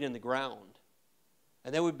buried in the ground.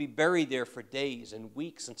 And they would be buried there for days and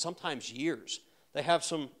weeks and sometimes years. They have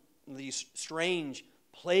some of these strange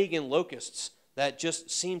plague locusts that just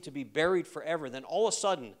seem to be buried forever. Then all of a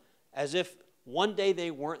sudden, as if one day they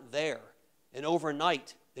weren't there, and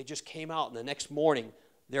overnight they just came out, and the next morning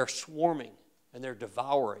they're swarming and they're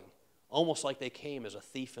devouring, almost like they came as a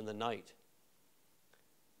thief in the night.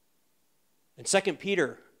 In 2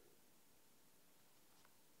 Peter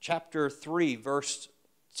chapter 3, verse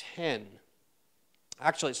 10,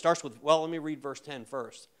 actually it starts with, let me read verse 10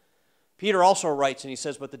 first. Peter also writes, and he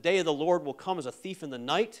says, "But the day of the Lord will come as a thief in the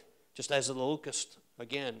night, just as the locust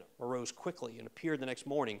again arose quickly and appeared the next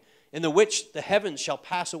morning, in the which the heavens shall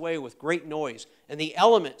pass away with great noise, and the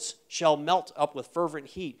elements shall melt up with fervent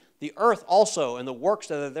heat. The earth also and the works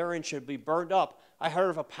that are therein should be burned up." I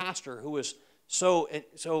heard of a pastor who was so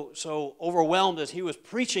overwhelmed as he was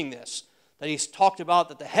preaching this, that he talked about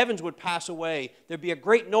that the heavens would pass away, there'd be a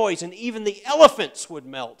great noise, and even the elephants would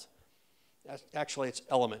melt. Actually, it's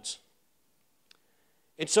elements.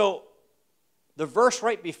 And so the verse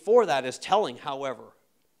right before that is telling, however,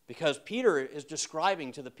 because Peter is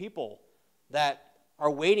describing to the people that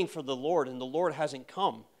are waiting for the Lord, and the Lord hasn't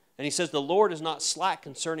come. And he says, "The Lord is not slack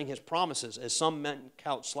concerning his promises, as some men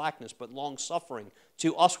count slackness, but long-suffering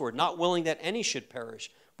to usward, not willing that any should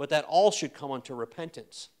perish, but that all should come unto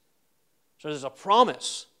repentance." So there's a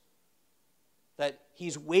promise that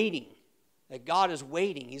he's waiting, that God is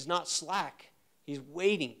waiting. He's not slack. He's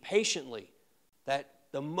waiting patiently, that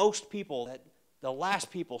that the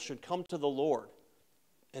last people should come to the Lord,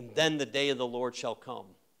 and then the day of the Lord shall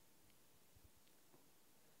come.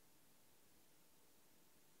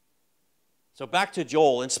 So back to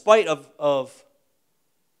Joel. In spite of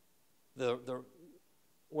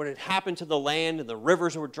what had happened to the land, and the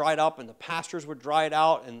rivers were dried up, and the pastures were dried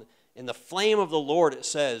out, and the flame of the Lord, it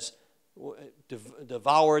says,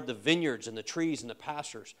 devoured the vineyards and the trees and the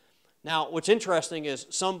pastures. Now, what's interesting is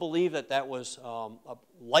some believe that was a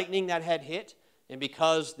lightning that had hit, and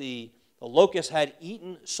because the locust had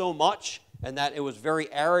eaten so much and that it was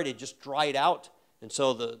very arid, it just dried out. And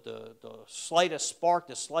so the slightest spark,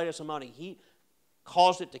 the slightest amount of heat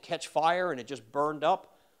caused it to catch fire, and it just burned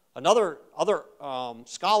up. Other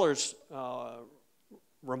scholars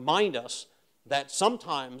remind us that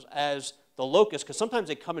sometimes as the locusts, because sometimes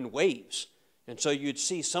they come in waves, and so you'd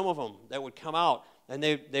see some of them that would come out, and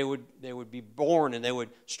they would be born, and they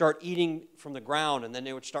would start eating from the ground, and then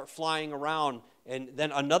they would start flying around and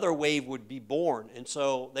then another wave would be born. And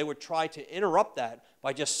so they would try to interrupt that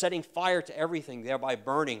by just setting fire to everything, thereby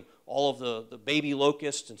burning all of the baby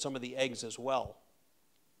locusts and some of the eggs as well.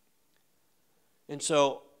 And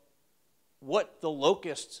so what the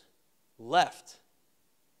locusts left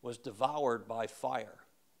was devoured by fire.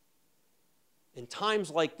 In times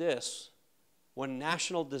like this, when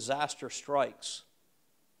national disaster strikes,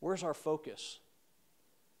 where's our focus?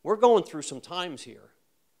 We're going through some times here.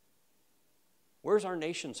 Where's our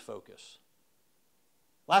nation's focus?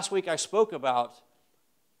 Last week I spoke about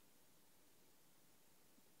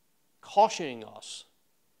cautioning us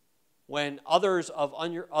when others of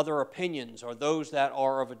other opinions, or those that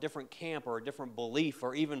are of a different camp or a different belief,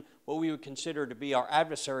 or even what we would consider to be our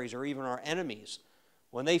adversaries or even our enemies,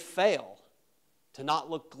 when they fail, to not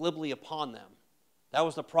look glibly upon them. That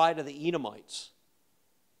was the pride of the Edomites.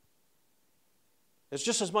 There's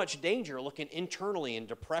just as much danger looking internally in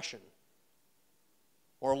depression,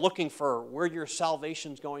 or looking for where your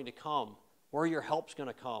salvation's going to come, where your help's going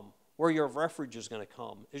to come, where your refuge is going to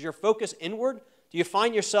come. Is your focus inward? Do you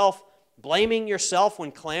find yourself blaming yourself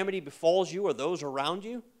when calamity befalls you or those around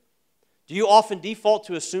you? Do you often default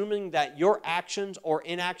to assuming that your actions or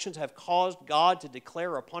inactions have caused God to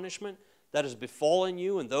declare a punishment that has befallen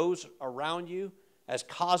you and those around you as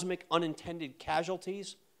cosmic unintended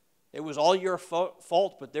casualties? It was all your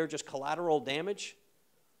fault, but they're just collateral damage?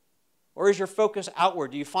 Or is your focus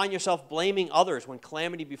outward? Do you find yourself blaming others when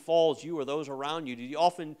calamity befalls you or those around you? Do you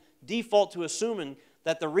often default to assuming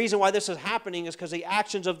that the reason why this is happening is because of the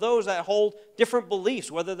actions of those that hold different beliefs,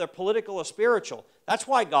 whether they're political or spiritual? That's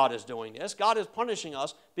why God is doing this. God is punishing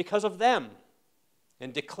us because of them.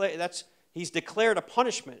 And He's declared a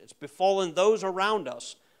punishment. It's befallen those around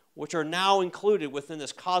us, which are now included within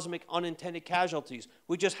this cosmic unintended casualties.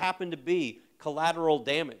 We just happen to be collateral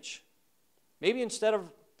damage. Maybe instead of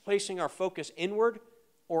placing our focus inward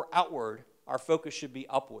or outward, our focus should be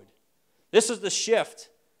upward. This is the shift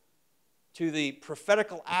to the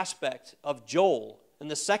prophetical aspect of Joel in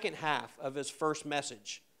the second half of his first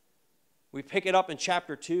message. We pick it up in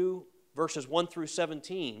chapter 2, verses 1 through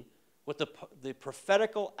 17, with the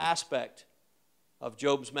prophetical aspect of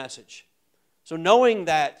Job's message. So knowing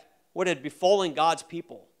that what had befallen God's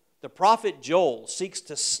people, the prophet Joel seeks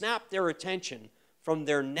to snap their attention from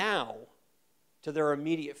their now to their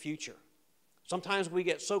immediate future. Sometimes we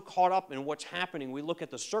get so caught up in what's happening, we look at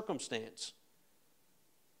the circumstance.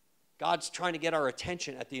 God's trying to get our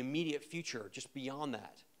attention at the immediate future, just beyond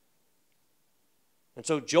that. And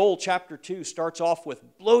so Joel chapter 2 starts off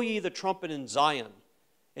with, "Blow ye the trumpet in Zion,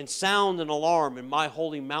 and sound an alarm in my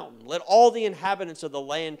holy mountain. Let all the inhabitants of the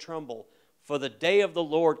land tremble, for the day of the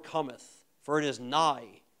Lord cometh, for it is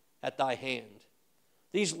nigh at thy hand."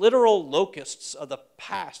 These literal locusts of the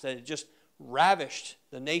past that had just ravished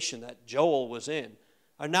the nation that Joel was in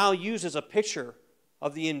are now used as a picture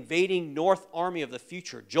of the invading north army of the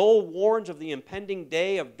future. Joel warns of the impending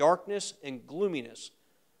day of darkness and gloominess,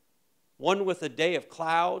 one with a day of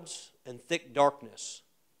clouds and thick darkness.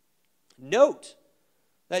 Note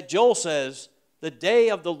that Joel says, "The day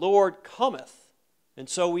of the Lord cometh," and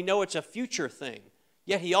so we know it's a future thing.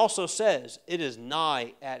 Yet he also says, "It is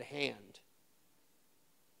nigh at hand."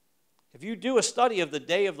 If you do a study of the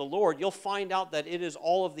day of the Lord, you'll find out that it is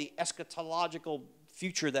all of the eschatological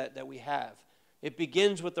future that we have. It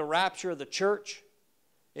begins with the rapture of the church.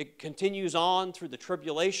 It continues on through the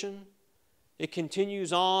tribulation. It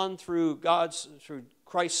continues on through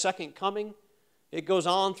Christ's second coming. It goes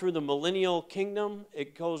on through the millennial kingdom.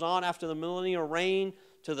 It goes on after the millennial reign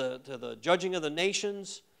to the judging of the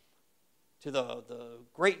nations, to the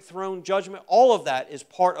great throne judgment. All of that is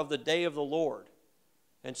part of the day of the Lord.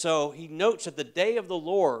 And so he notes that the day of the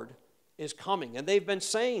Lord is coming. And they've been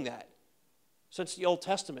saying that since the Old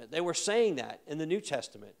Testament. They were saying that in the New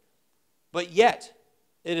Testament. But yet,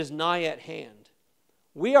 it is nigh at hand.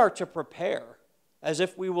 We are to prepare as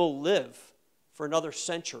if we will live for another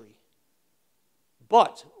century.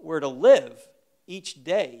 But we're to live each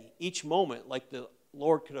day, each moment, like the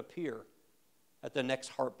Lord could appear at the next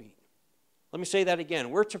heartbeat. Let me say that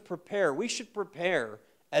again. We're to prepare. We should prepare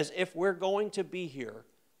as if we're going to be here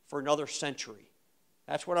for another century.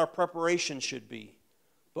 That's what our preparation should be.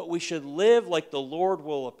 But we should live like the Lord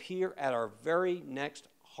will appear at our very next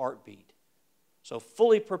heartbeat. So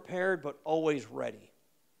fully prepared, but always ready.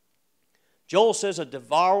 Joel says a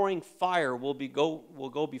devouring fire will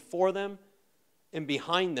go before them and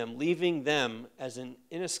behind them, leaving them as an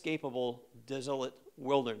inescapable, desolate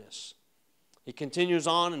wilderness. He continues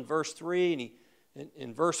on in verse 3 and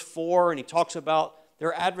in verse 4, and he talks about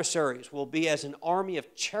their adversaries will be as an army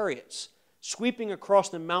of chariots sweeping across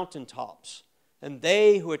the mountaintops, and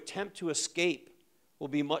they who attempt to escape will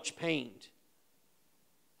be much pained.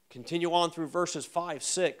 Continue on through verses 5,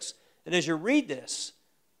 6. And as you read this,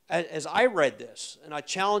 as I read this, and I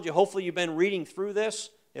challenge you, hopefully you've been reading through this.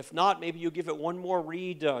 If not, maybe you'll give it one more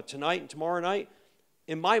read tonight and tomorrow night.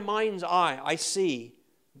 In my mind's eye, I see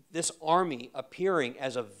this army appearing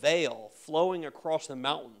as a veil flowing across the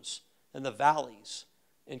mountains and the valleys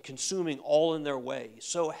and consuming all in their way.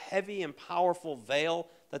 So heavy and powerful veil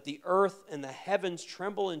that the earth and the heavens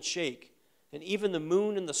tremble and shake, and even the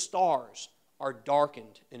moon and the stars are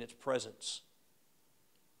darkened in its presence.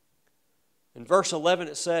 In verse 11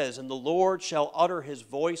 it says, "And the Lord shall utter his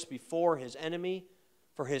voice before his enemy,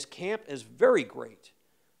 for his camp is very great.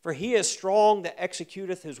 For he is strong that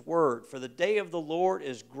executeth his word. For the day of the Lord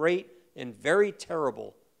is great and very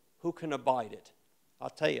terrible. Who can abide it?" I'll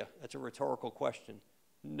tell you, that's a rhetorical question.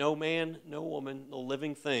 No man, no woman, no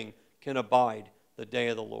living thing can abide the day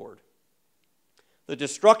of the Lord. The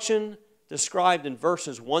destruction described in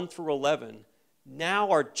verses 1 through 11 now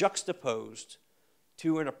are juxtaposed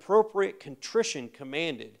to an appropriate contrition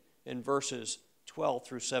commanded in verses 12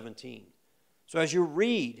 through 17. So as you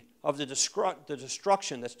read of the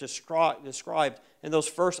destruction that's described in those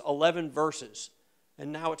first 11 verses,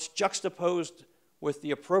 and now it's juxtaposed with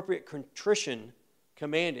the appropriate contrition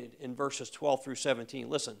commanded in verses 12 through 17.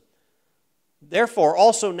 Listen. "Therefore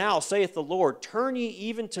also now saith the Lord, turn ye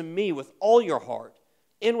even to me with all your heart,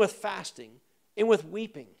 and with fasting, and with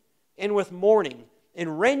weeping, and with mourning,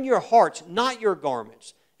 and rend your hearts, not your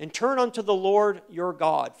garments, and turn unto the Lord your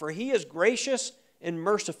God. For he is gracious and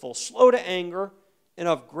merciful, slow to anger, and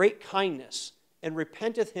of great kindness, and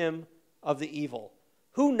repenteth him of the evil.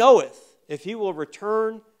 Who knoweth if he will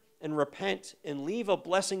return and repent, and leave a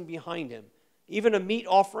blessing behind him, even a meat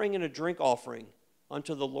offering and a drink offering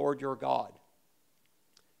unto the Lord your God?"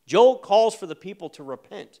 Joel calls for the people to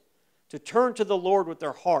repent, to turn to the Lord with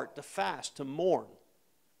their heart, to fast, to mourn.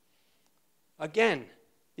 Again,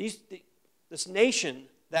 this nation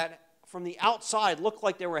that from the outside looked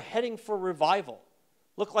like they were heading for revival,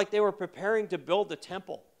 looked like they were preparing to build the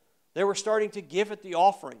temple. They were starting to give it the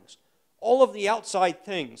offerings. All of the outside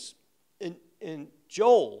things. And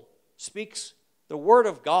Joel speaks the word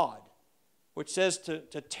of God, which says to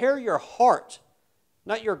tear your heart,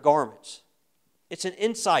 not your garments. It's an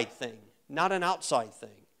inside thing, not an outside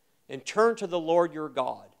thing. And turn to the Lord your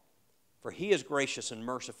God. For he is gracious and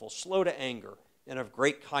merciful, slow to anger, and of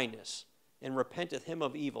great kindness, and repenteth him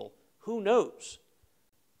of evil. Who knows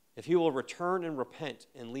if he will return and repent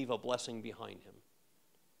and leave a blessing behind him?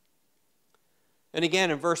 And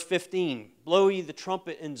again in verse 15, "Blow ye the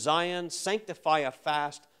trumpet in Zion, sanctify a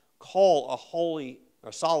fast, call a holy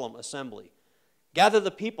or solemn assembly. Gather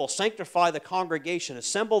the people, sanctify the congregation,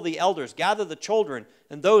 assemble the elders, gather the children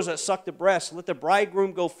and those that suck the breast. Let the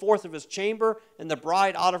bridegroom go forth of his chamber and the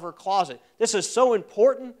bride out of her closet." This is so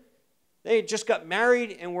important. They had just got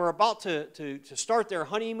married and were about to start their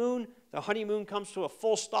honeymoon. The honeymoon comes to a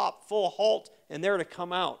full stop, full halt, and they're to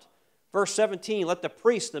come out. Verse 17, "Let the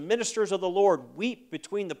priests, the ministers of the Lord, weep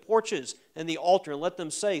between the porches and the altar, and let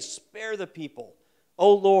them say, Spare the people,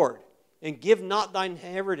 O Lord, and give not thine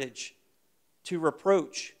heritage to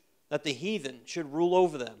reproach, that the heathen should rule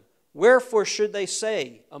over them. Wherefore should they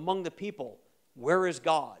say among the people, Where is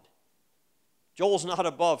God?" Joel's not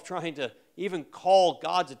above trying to even call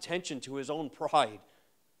God's attention to his own pride.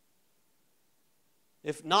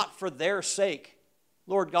 If not for their sake,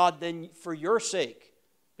 Lord God, then for your sake,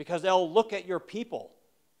 because they'll look at your people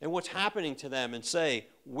and what's happening to them and say,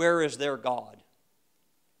 Where is their God?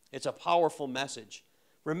 It's a powerful message.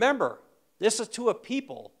 Remember, this is to a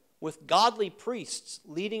people with godly priests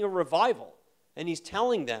leading a revival. And he's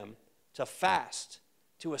telling them to fast,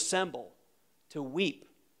 to assemble, to weep,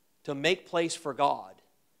 to make place for God.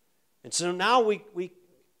 And so now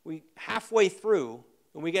we halfway through,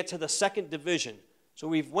 and we get to the second division. So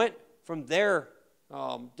we've went from their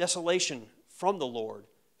desolation from the Lord,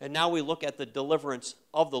 and now we look at the deliverance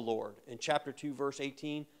of the Lord in chapter 2, verse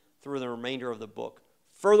 18, through the remainder of the book.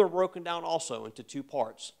 Further broken down also into two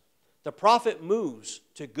parts. The prophet moves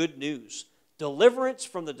to good news. Deliverance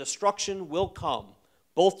from the destruction will come,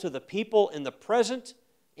 both to the people in the present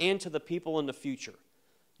and to the people in the future.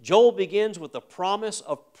 Joel begins with the promise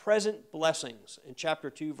of present blessings in chapter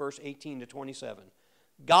 2, verse 18 to 27.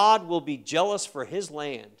 God will be jealous for his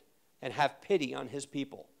land and have pity on his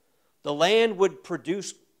people. The land would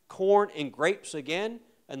produce corn and grapes again,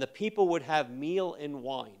 and the people would have meal and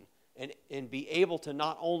wine, and be able to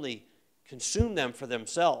not only consume them for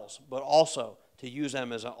themselves, but also to use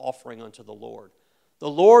them as an offering unto the Lord. The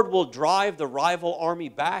Lord will drive the rival army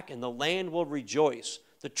back, and the land will rejoice.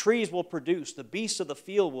 The trees will produce, the beasts of the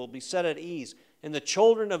field will be set at ease, and the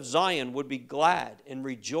children of Zion would be glad and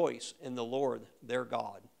rejoice in the Lord their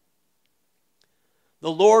God.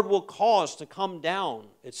 The Lord will cause to come down,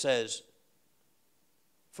 it says,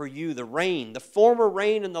 for you the rain, the former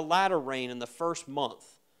rain and the latter rain in the first month.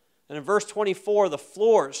 And in verse 24, the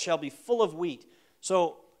floors shall be full of wheat.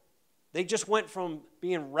 So they just went from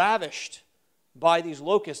being ravished by these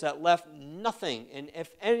locusts that left nothing. And if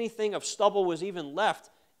anything of stubble was even left,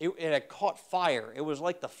 it had caught fire. It was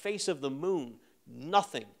like the face of the moon,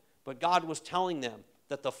 nothing. But God was telling them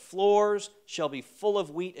that the floors shall be full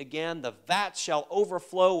of wheat again, the vats shall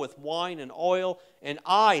overflow with wine and oil, and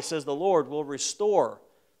I, says the Lord, will restore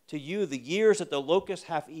to you the years that the locust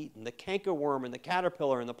hath eaten, the cankerworm and the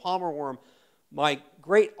caterpillar and the palmer worm, my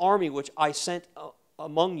great army which I sent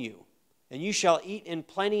among you. And you shall eat in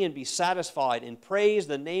plenty and be satisfied, and praise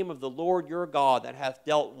the name of the Lord your God that hath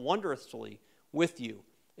dealt wondrously with you.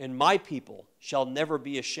 And my people shall never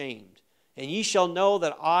be ashamed. And ye shall know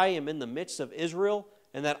that I am in the midst of Israel,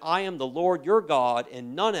 and that I am the Lord your God,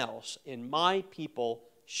 and none else, and my people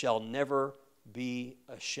shall never be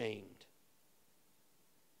ashamed.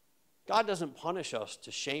 God doesn't punish us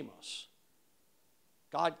to shame us.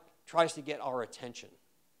 God tries to get our attention.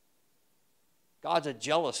 God's a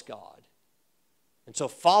jealous God. And so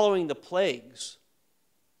following the plagues,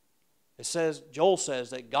 Joel says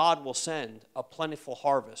that God will send a plentiful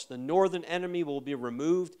harvest. The northern enemy will be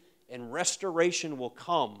removed, and restoration will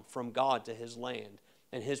come from God to his land,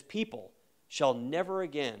 and his people shall never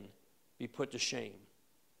again be put to shame.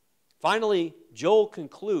 Finally, Joel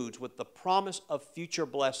concludes with the promise of future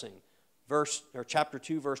blessing. Chapter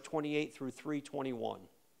 2, verse 28 through 3:21.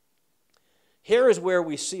 Here is where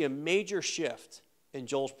we see a major shift in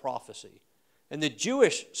Joel's prophecy. In the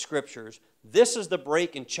Jewish scriptures, this is the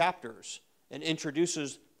break in chapters and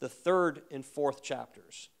introduces the third and fourth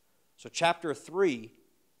chapters. So chapter 3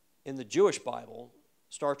 in the Jewish Bible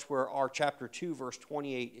starts where our chapter 2, verse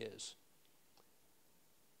 28 is.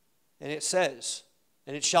 And it says,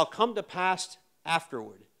 and it shall come to pass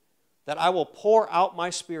afterward that I will pour out my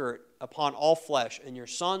spirit upon all flesh, and your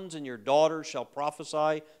sons and your daughters shall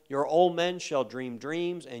prophesy, your old men shall dream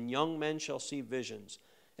dreams, and young men shall see visions.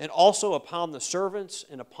 And also upon the servants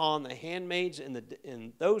and upon the handmaids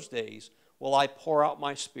in those days will I pour out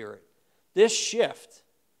my spirit. This shift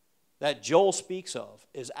that Joel speaks of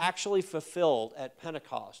is actually fulfilled at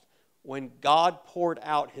Pentecost when God poured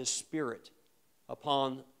out his spirit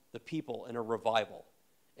upon the people in a revival.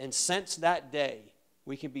 And since that day,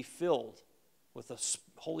 we can be filled with the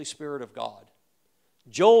Holy Spirit of God.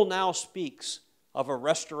 Joel now speaks of a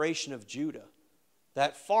restoration of Judah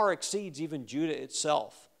that far exceeds even Judah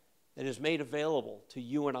itself and is made available to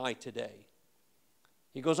you and I today.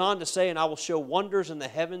 He goes on to say, and I will show wonders in the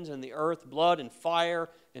heavens and the earth, blood and fire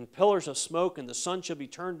and pillars of smoke, and the sun shall be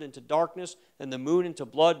turned into darkness and the moon into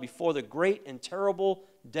blood before the great and terrible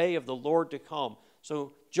day of the Lord to come.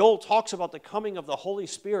 So Joel talks about the coming of the Holy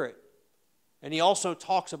Spirit, and he also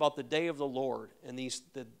talks about the day of the Lord and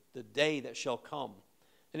the day that shall come.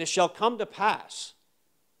 And it shall come to pass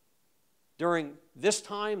during this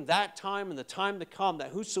time, that time, and the time to come, that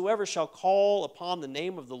whosoever shall call upon the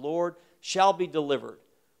name of the Lord shall be delivered.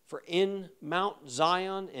 For in Mount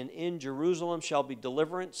Zion and in Jerusalem shall be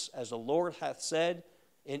deliverance, as the Lord hath said,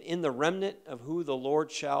 and in the remnant of who the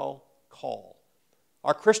Lord shall call.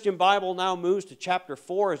 Our Christian Bible now moves to chapter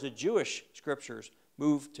 4 as the Jewish scriptures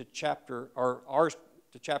move to ours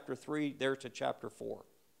to chapter 3, there to chapter 4.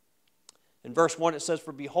 In verse 1 it says,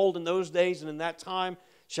 for behold, in those days and in that time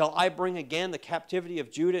shall I bring again the captivity of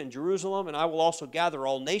Judah and Jerusalem, and I will also gather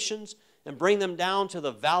all nations and bring them down to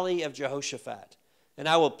the valley of Jehoshaphat. And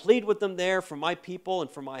I will plead with them there for my people and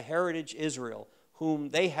for my heritage Israel, whom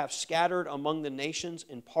they have scattered among the nations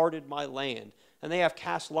and parted my land. And they have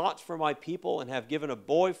cast lots for my people, and have given a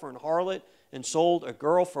boy for an harlot, and sold a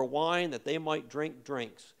girl for wine, that they might drink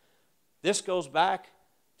drinks. This goes back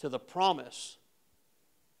to the promise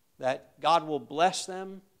that God will bless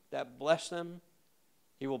them that bless them.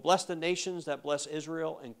 He will bless the nations that bless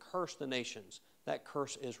Israel, and curse the nations that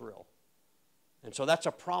curse Israel. And so that's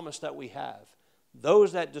a promise that we have.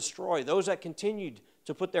 Those that destroy, those that continued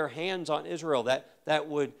to put their hands on Israel, that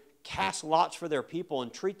would cast lots for their people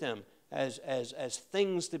and treat them as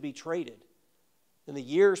things to be traded. In the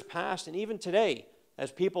years past, and even today,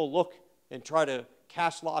 as people look and try to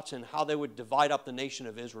cast lots in how they would divide up the nation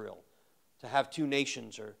of Israel, to have two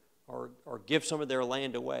nations or give some of their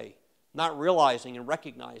land away, not realizing and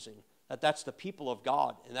recognizing that that's the people of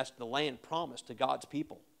God, and that's the land promised to God's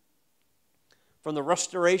people. From the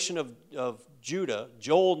restoration of Judah,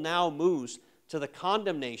 Joel now moves to the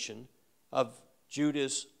condemnation of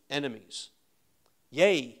Judah's enemies.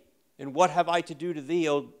 Yea, And what have I to do to thee,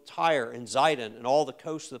 O Tyre and Zidon, and all the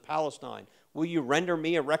coasts of Palestine? Will you render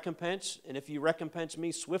me a recompense? And if you recompense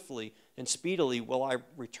me swiftly and speedily, will I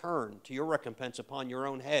return to your recompense upon your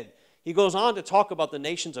own head? He goes on to talk about the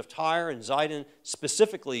nations of Tyre and Zidon.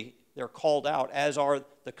 Specifically, they're called out, as are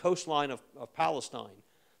the coastline of Palestine.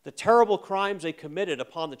 The terrible crimes they committed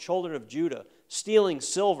upon the children of Judah, stealing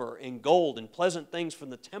silver and gold and pleasant things from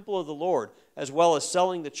the temple of the Lord, as well as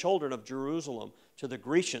selling the children of Jerusalem to the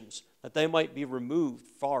Grecians, that they might be removed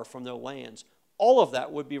far from their lands. All of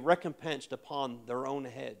that would be recompensed upon their own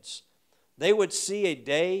heads. They would see a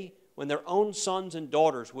day when their own sons and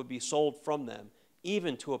daughters would be sold from them,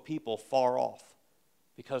 even to a people far off,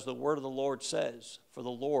 because the word of the Lord says, "For the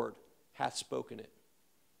Lord hath spoken it."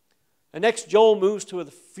 And next, Joel moves to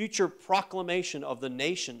the future proclamation of the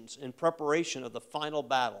nations in preparation of the final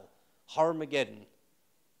battle, Armageddon.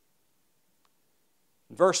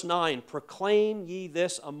 Verse 9, proclaim ye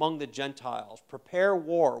this among the Gentiles. Prepare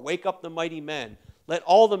war, wake up the mighty men. Let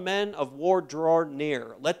all the men of war draw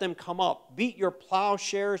near. Let them come up. Beat your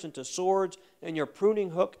plowshares into swords and your pruning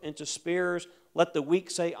hook into spears. Let the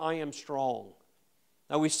weak say, I am strong.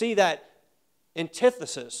 Now we see that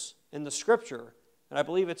antithesis in the Scripture, and I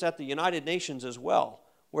believe it's at the United Nations as well,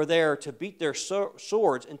 where they are to beat their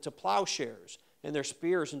swords into plowshares and their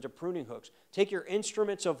spears into pruning hooks. Take your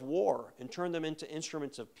instruments of war and turn them into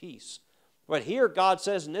instruments of peace. But here God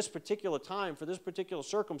says in this particular time, for this particular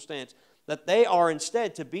circumstance, that they are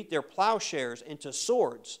instead to beat their plowshares into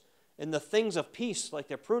swords and the things of peace, like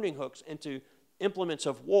their pruning hooks, into implements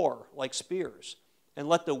of war, like spears. And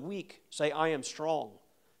let the weak say, I am strong.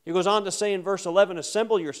 He goes on to say in verse 11,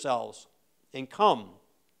 assemble yourselves and come,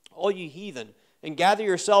 all ye heathen, and gather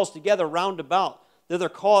yourselves together round about. Thither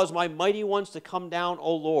cause my mighty ones to come down,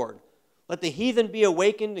 O Lord. Let the heathen be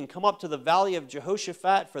awakened and come up to the valley of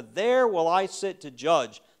Jehoshaphat, for there will I sit to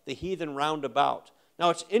judge the heathen round about.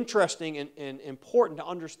 Now it's interesting and important to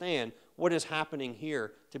understand what is happening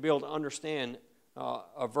here, to be able to understand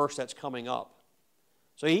a verse that's coming up.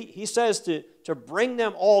 So he says to bring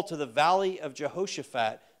them all to the valley of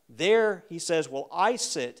Jehoshaphat. There, he says, will I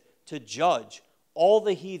sit to judge all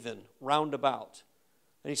the heathen round about.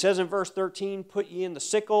 And he says in verse 13, put ye in the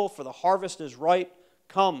sickle, for the harvest is ripe.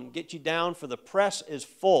 Come, get you down, for the press is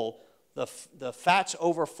full. The fats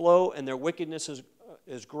overflow, and their wickedness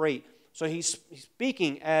is great. So he's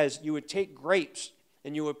speaking as you would take grapes,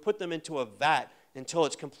 and you would put them into a vat until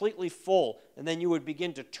it's completely full, and then you would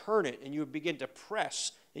begin to turn it, and you would begin to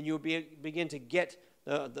press, and you would begin to get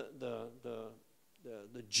the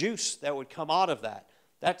juice that would come out of that.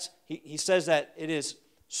 He says that it is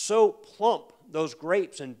so plump, those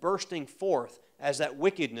grapes, and bursting forth as that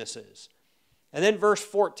wickedness is. And then verse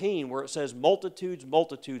 14, where it says, multitudes,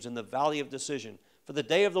 multitudes in the valley of decision. For the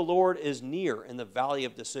day of the Lord is near in the valley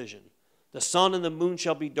of decision. The sun and the moon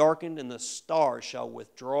shall be darkened, and the stars shall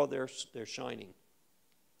withdraw their shining.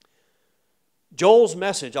 Joel's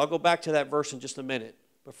message, I'll go back to that verse in just a minute.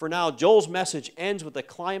 But for now, Joel's message ends with the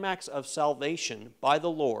climax of salvation by the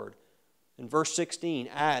Lord. In verse 16,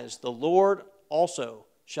 as the Lord also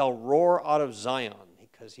shall roar out of Zion,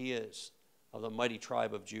 because he is of the mighty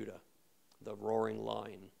tribe of Judah, the roaring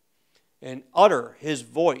lion, and utter his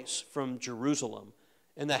voice from Jerusalem.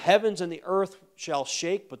 And the heavens and the earth shall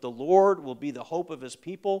shake, but the Lord will be the hope of his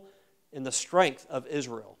people and the strength of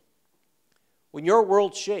Israel. When your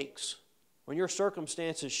world shakes, when your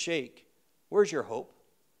circumstances shake, where's your hope?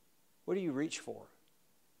 What do you reach for?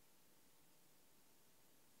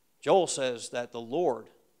 Joel says that the Lord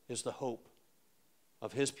is the hope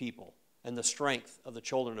of his people and the strength of the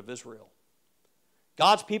children of Israel.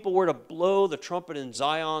 God's people were to blow the trumpet in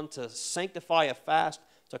Zion, to sanctify a fast,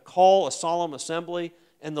 to call a solemn assembly,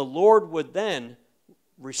 and the Lord would then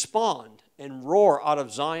respond and roar out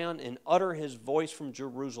of Zion and utter his voice from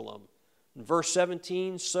Jerusalem. In verse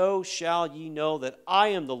 17, so shall ye know that I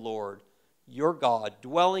am the Lord, your God,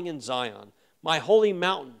 dwelling in Zion, my holy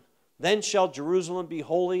mountain. Then shall Jerusalem be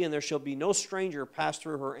holy, and there shall be no stranger pass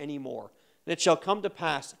through her any more. And it shall come to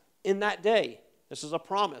pass in that day, this is a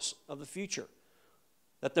promise of the future,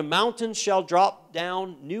 that the mountains shall drop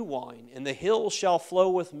down new wine, and the hills shall flow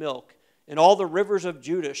with milk, and all the rivers of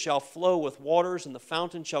Judah shall flow with waters, and the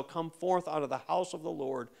fountain shall come forth out of the house of the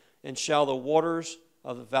Lord, and shall the waters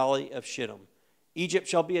of the valley of Shittim. Egypt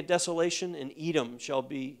shall be a desolation, and Edom shall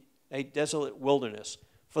be a desolate wilderness,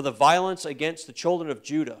 for the violence against the children of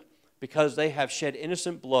Judah, because they have shed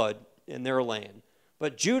innocent blood in their land.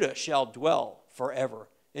 But Judah shall dwell forever,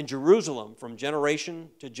 and Jerusalem from generation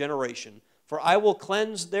to generation. For I will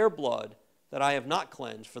cleanse their blood that I have not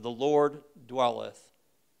cleansed, for the Lord dwelleth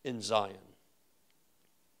in Zion.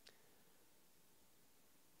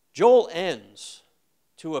 Joel ends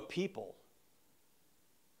to a people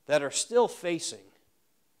that are still facing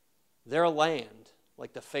their land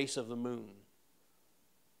like the face of the moon,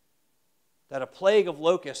 that a plague of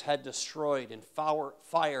locusts had destroyed and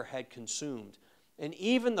fire had consumed. And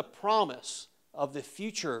even the promise of the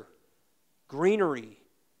future greenery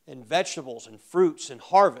and vegetables and fruits and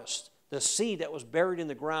harvest, the seed that was buried in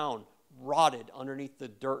the ground, rotted underneath the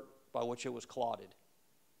dirt by which it was clotted.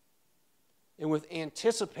 And with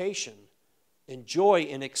anticipation and joy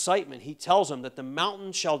and excitement, he tells them that the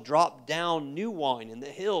mountains shall drop down new wine, and the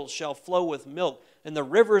hills shall flow with milk, and the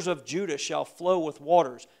rivers of Judah shall flow with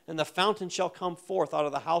waters, and the fountain shall come forth out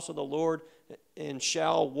of the house of the Lord, and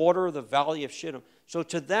shall water the valley of Shittim. So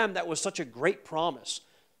to them, that was such a great promise,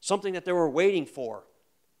 something that they were waiting for.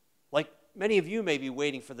 Like many of you may be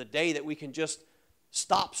waiting for the day that we can just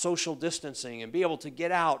stop social distancing and be able to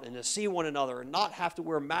get out and to see one another and not have to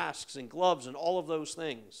wear masks and gloves and all of those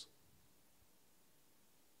things.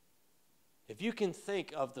 If you can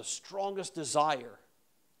think of the strongest desire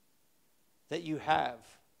that you have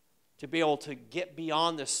to be able to get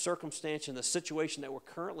beyond this circumstance and the situation that we're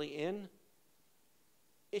currently in,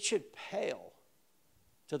 it should pale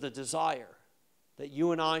to the desire that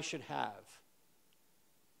you and I should have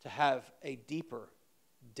to have a deeper,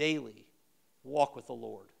 daily walk with the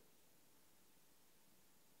Lord.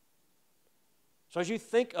 So as you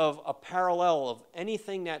think of a parallel of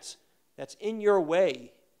anything that's in your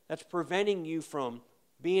way, that's preventing you from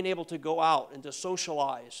being able to go out and to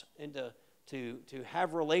socialize and to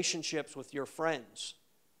have relationships with your friends,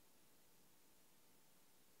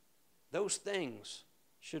 those things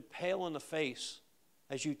should pale in the face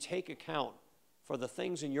as you take account for the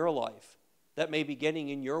things in your life that may be getting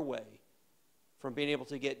in your way from being able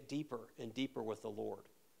to get deeper and deeper with the Lord.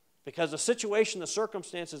 Because the situation, the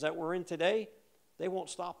circumstances that we're in today, they won't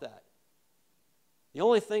stop that. The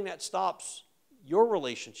only thing that stops your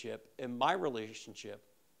relationship and my relationship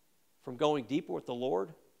from going deeper with the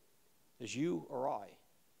Lord is you or I.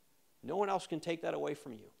 No one else can take that away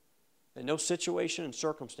from you. And no situation and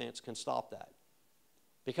circumstance can stop that.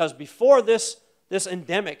 Because before this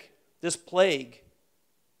endemic, this plague,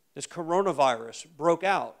 this coronavirus broke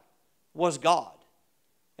out, was God.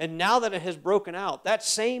 And now that it has broken out, that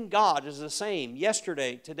same God is the same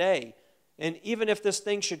yesterday, today, and even if this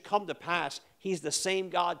thing should come to pass, He's the same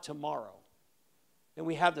God tomorrow. And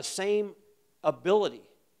we have the same ability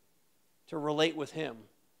to relate with Him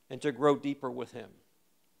and to grow deeper with Him.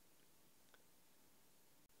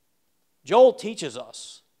 Joel teaches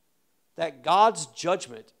us that God's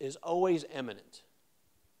judgment is always imminent.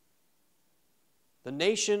 The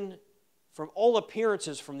nation, from all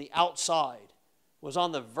appearances from the outside, was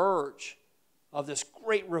on the verge of this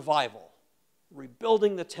great revival,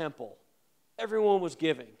 rebuilding the temple. Everyone was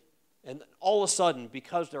giving. And all of a sudden,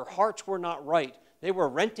 because their hearts were not right, they were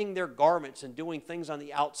renting their garments and doing things on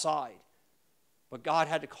the outside. But God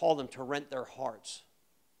had to call them to rent their hearts.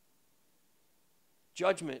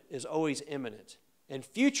 Judgment is always imminent, and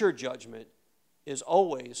future judgment is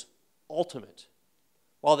always ultimate.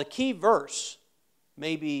 While the key verse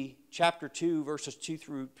may be chapter 2, verses 2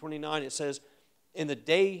 through 29, it says, "In the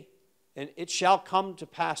day, and it shall come to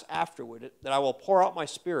pass afterward, that I will pour out my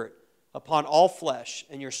Spirit upon all flesh,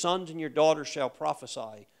 and your sons and your daughters shall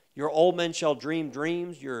prophesy. Your old men shall dream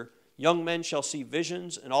dreams, your young men shall see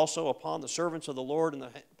visions, and also upon the servants of the Lord and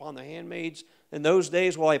upon the handmaids. In those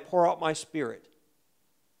days will I pour out my Spirit."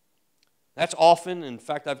 That's often, in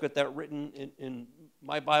fact, I've got that written in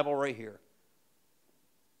my Bible right here.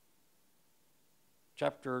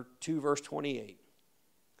 Chapter 2, verse 28.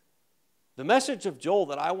 The message of Joel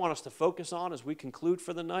that I want us to focus on as we conclude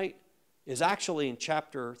for the night is actually in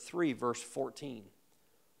chapter 3, verse 14.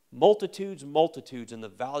 Multitudes, multitudes in the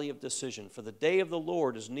valley of decision, for the day of the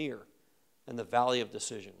Lord is near in the valley of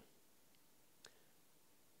decision.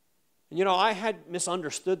 And you know, I had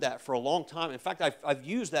misunderstood that for a long time. In fact, I've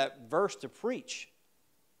used that verse to preach.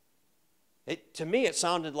 To me, it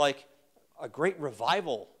sounded like a great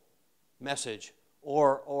revival message,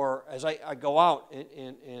 or as I go out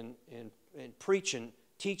and preach and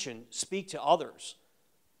teach and speak to others,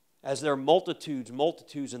 as there are multitudes,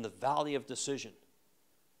 multitudes in the valley of decision,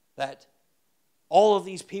 that all of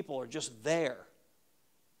these people are just there.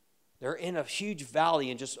 They're in a huge valley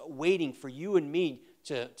and just waiting for you and me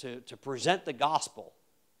to present the gospel.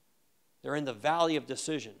 They're in the valley of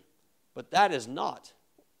decision. But that is not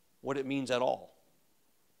what it means at all.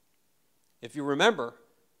 If you remember,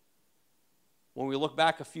 when we look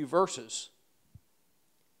back a few verses,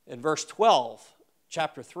 in verse 12,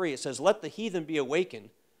 chapter 3, it says, "Let the heathen be awakened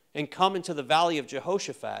and come into the valley of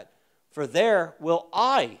Jehoshaphat, for there will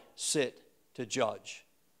I sit to judge,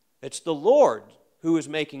 It's the Lord who is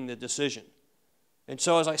making the decision. And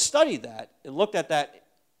so as I studied that and looked at that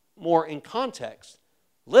more in context,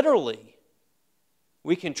 literally,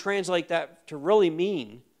 we can translate that to really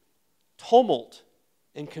mean tumult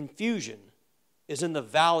and confusion is in the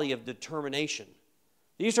valley of determination.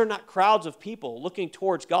 These are not crowds of people looking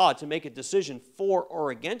towards God to make a decision for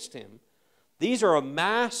or against Him. These are a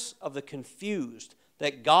mass of the confused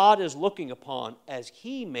that God is looking upon as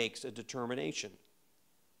He makes a determination.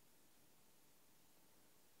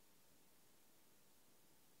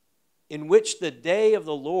 In which the day of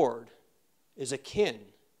the Lord is akin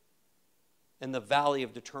in the valley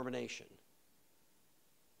of determination.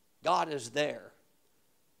 God is there.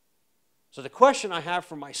 So the question I have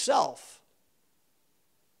for myself,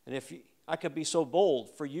 and if I could be so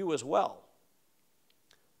bold for you as well,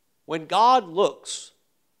 when God looks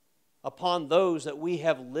upon those that we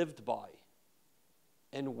have lived by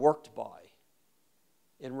and worked by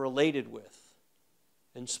and related with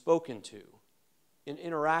and spoken to and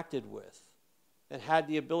interacted with and had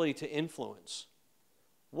the ability to influence,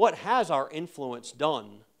 what has our influence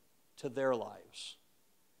done to their lives?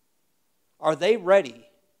 Are they ready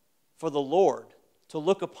for the Lord to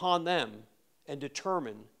look upon them and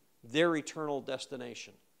determine their eternal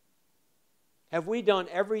destination? Have we done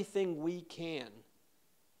everything we can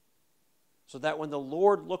so that when the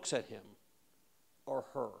Lord looks at him or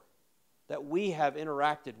her that we have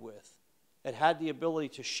interacted with and had the ability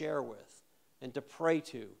to share with and to pray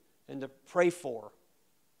to and to pray for,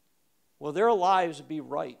 will their lives be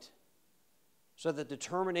right so that the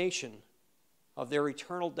determination of their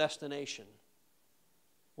eternal destination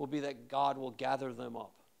will be that God will gather them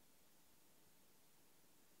up?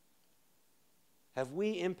 Have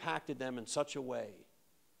we impacted them in such a way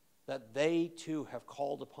that they too have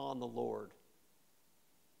called upon the Lord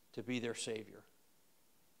to be their Savior?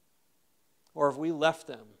 Or have we left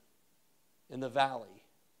them in the valley,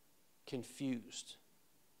 confused,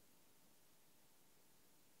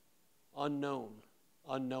 unknown,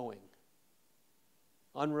 unknowing,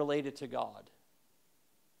 unrelated to God,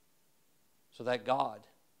 so that God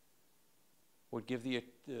would give the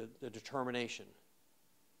determination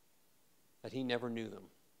that he never knew them?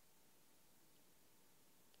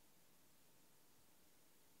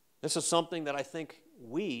 This is something that I think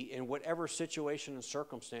we, in whatever situation and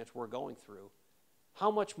circumstance we're going through, how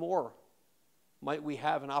much more might we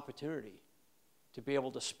have an opportunity to be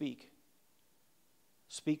able to speak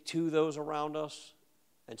to those around us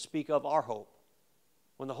and speak of our hope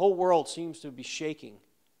when the whole world seems to be shaking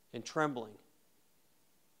and trembling,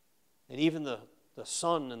 and even the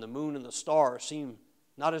sun and the moon and the stars seem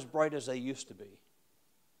not as bright as they used to be?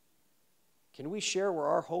 Can we share where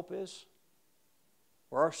our hope is?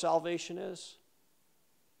 Where our salvation is?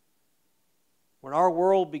 When our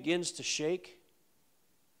world begins to shake,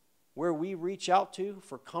 where we reach out to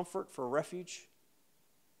for comfort, for refuge,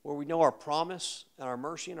 where we know our promise and our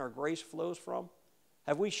mercy and our grace flows from?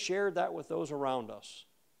 Have we shared that with those around us?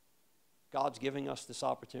 God's giving us this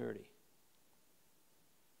opportunity.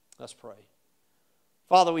 Let's pray.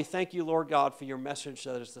 Father, we thank you, Lord God, for your message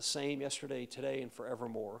that is the same yesterday, today, and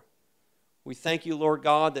forevermore. We thank you, Lord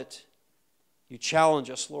God, that you challenge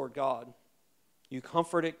us, Lord God. You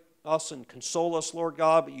comfort us and console us, Lord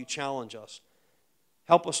God, but you challenge us.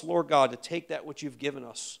 Help us, Lord God, to take that which you've given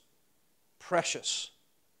us, precious,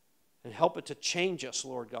 and help it to change us,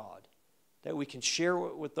 Lord God, that we can share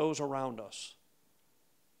it with those around us.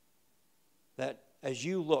 That as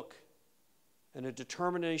you look and a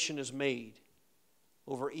determination is made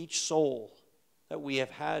over each soul that we have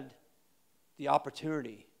had the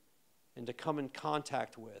opportunity and to come in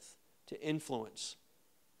contact with, to influence,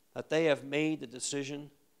 that they have made the decision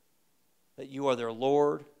that you are their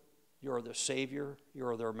Lord, you are their Savior, you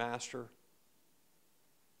are their Master,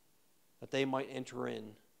 that they might enter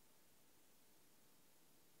in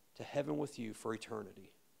to heaven with you for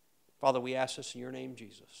eternity. Father, we ask this in your name,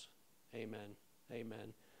 Jesus. Amen.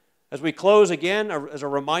 Amen. As we close again, as a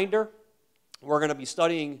reminder, we're going to be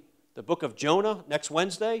studying the book of Jonah next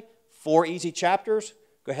Wednesday. 4 easy chapters.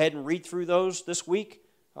 Go ahead and read through those this week.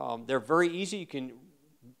 They're very easy. You can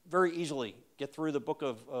very easily get through the book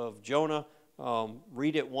of Jonah.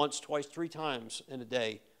 Read it once, twice, 3 times in a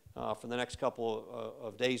day for the next couple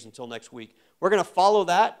of days until next week. We're going to follow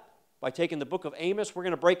that by taking the book of Amos. We're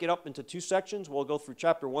going to break it up into 2 sections. We'll go through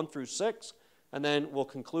chapter 1 through 6, and then we'll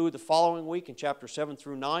conclude the following week in chapter 7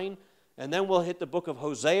 through 9. And then we'll hit the book of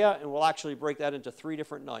Hosea, and we'll actually break that into 3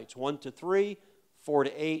 different nights, 1 to 3, 4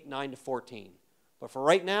 to 8, 9 to 14. But for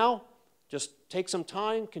right now, just take some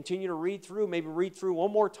time, continue to read through, maybe read through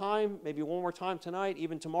one more time, maybe one more time tonight,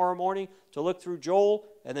 even tomorrow morning, to look through Joel,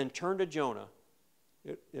 and then turn to Jonah.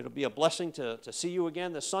 It'll be a blessing to see you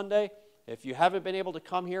again this Sunday. If you haven't been able to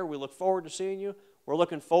come here, we look forward to seeing you. We're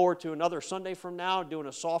looking forward to another Sunday from now, doing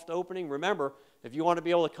a soft opening. Remember, if you want to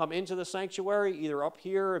be able to come into the sanctuary, either up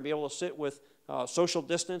here and be able to sit with social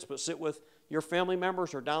distance, but sit with your family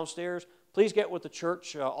members or downstairs, please get with the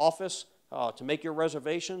church office to make your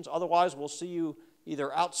reservations. Otherwise, we'll see you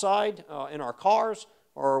either outside in our cars,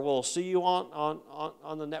 or we'll see you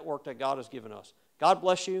on the network that God has given us. God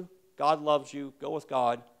bless you. God loves you. Go with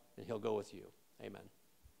God, and He'll go with you. Amen.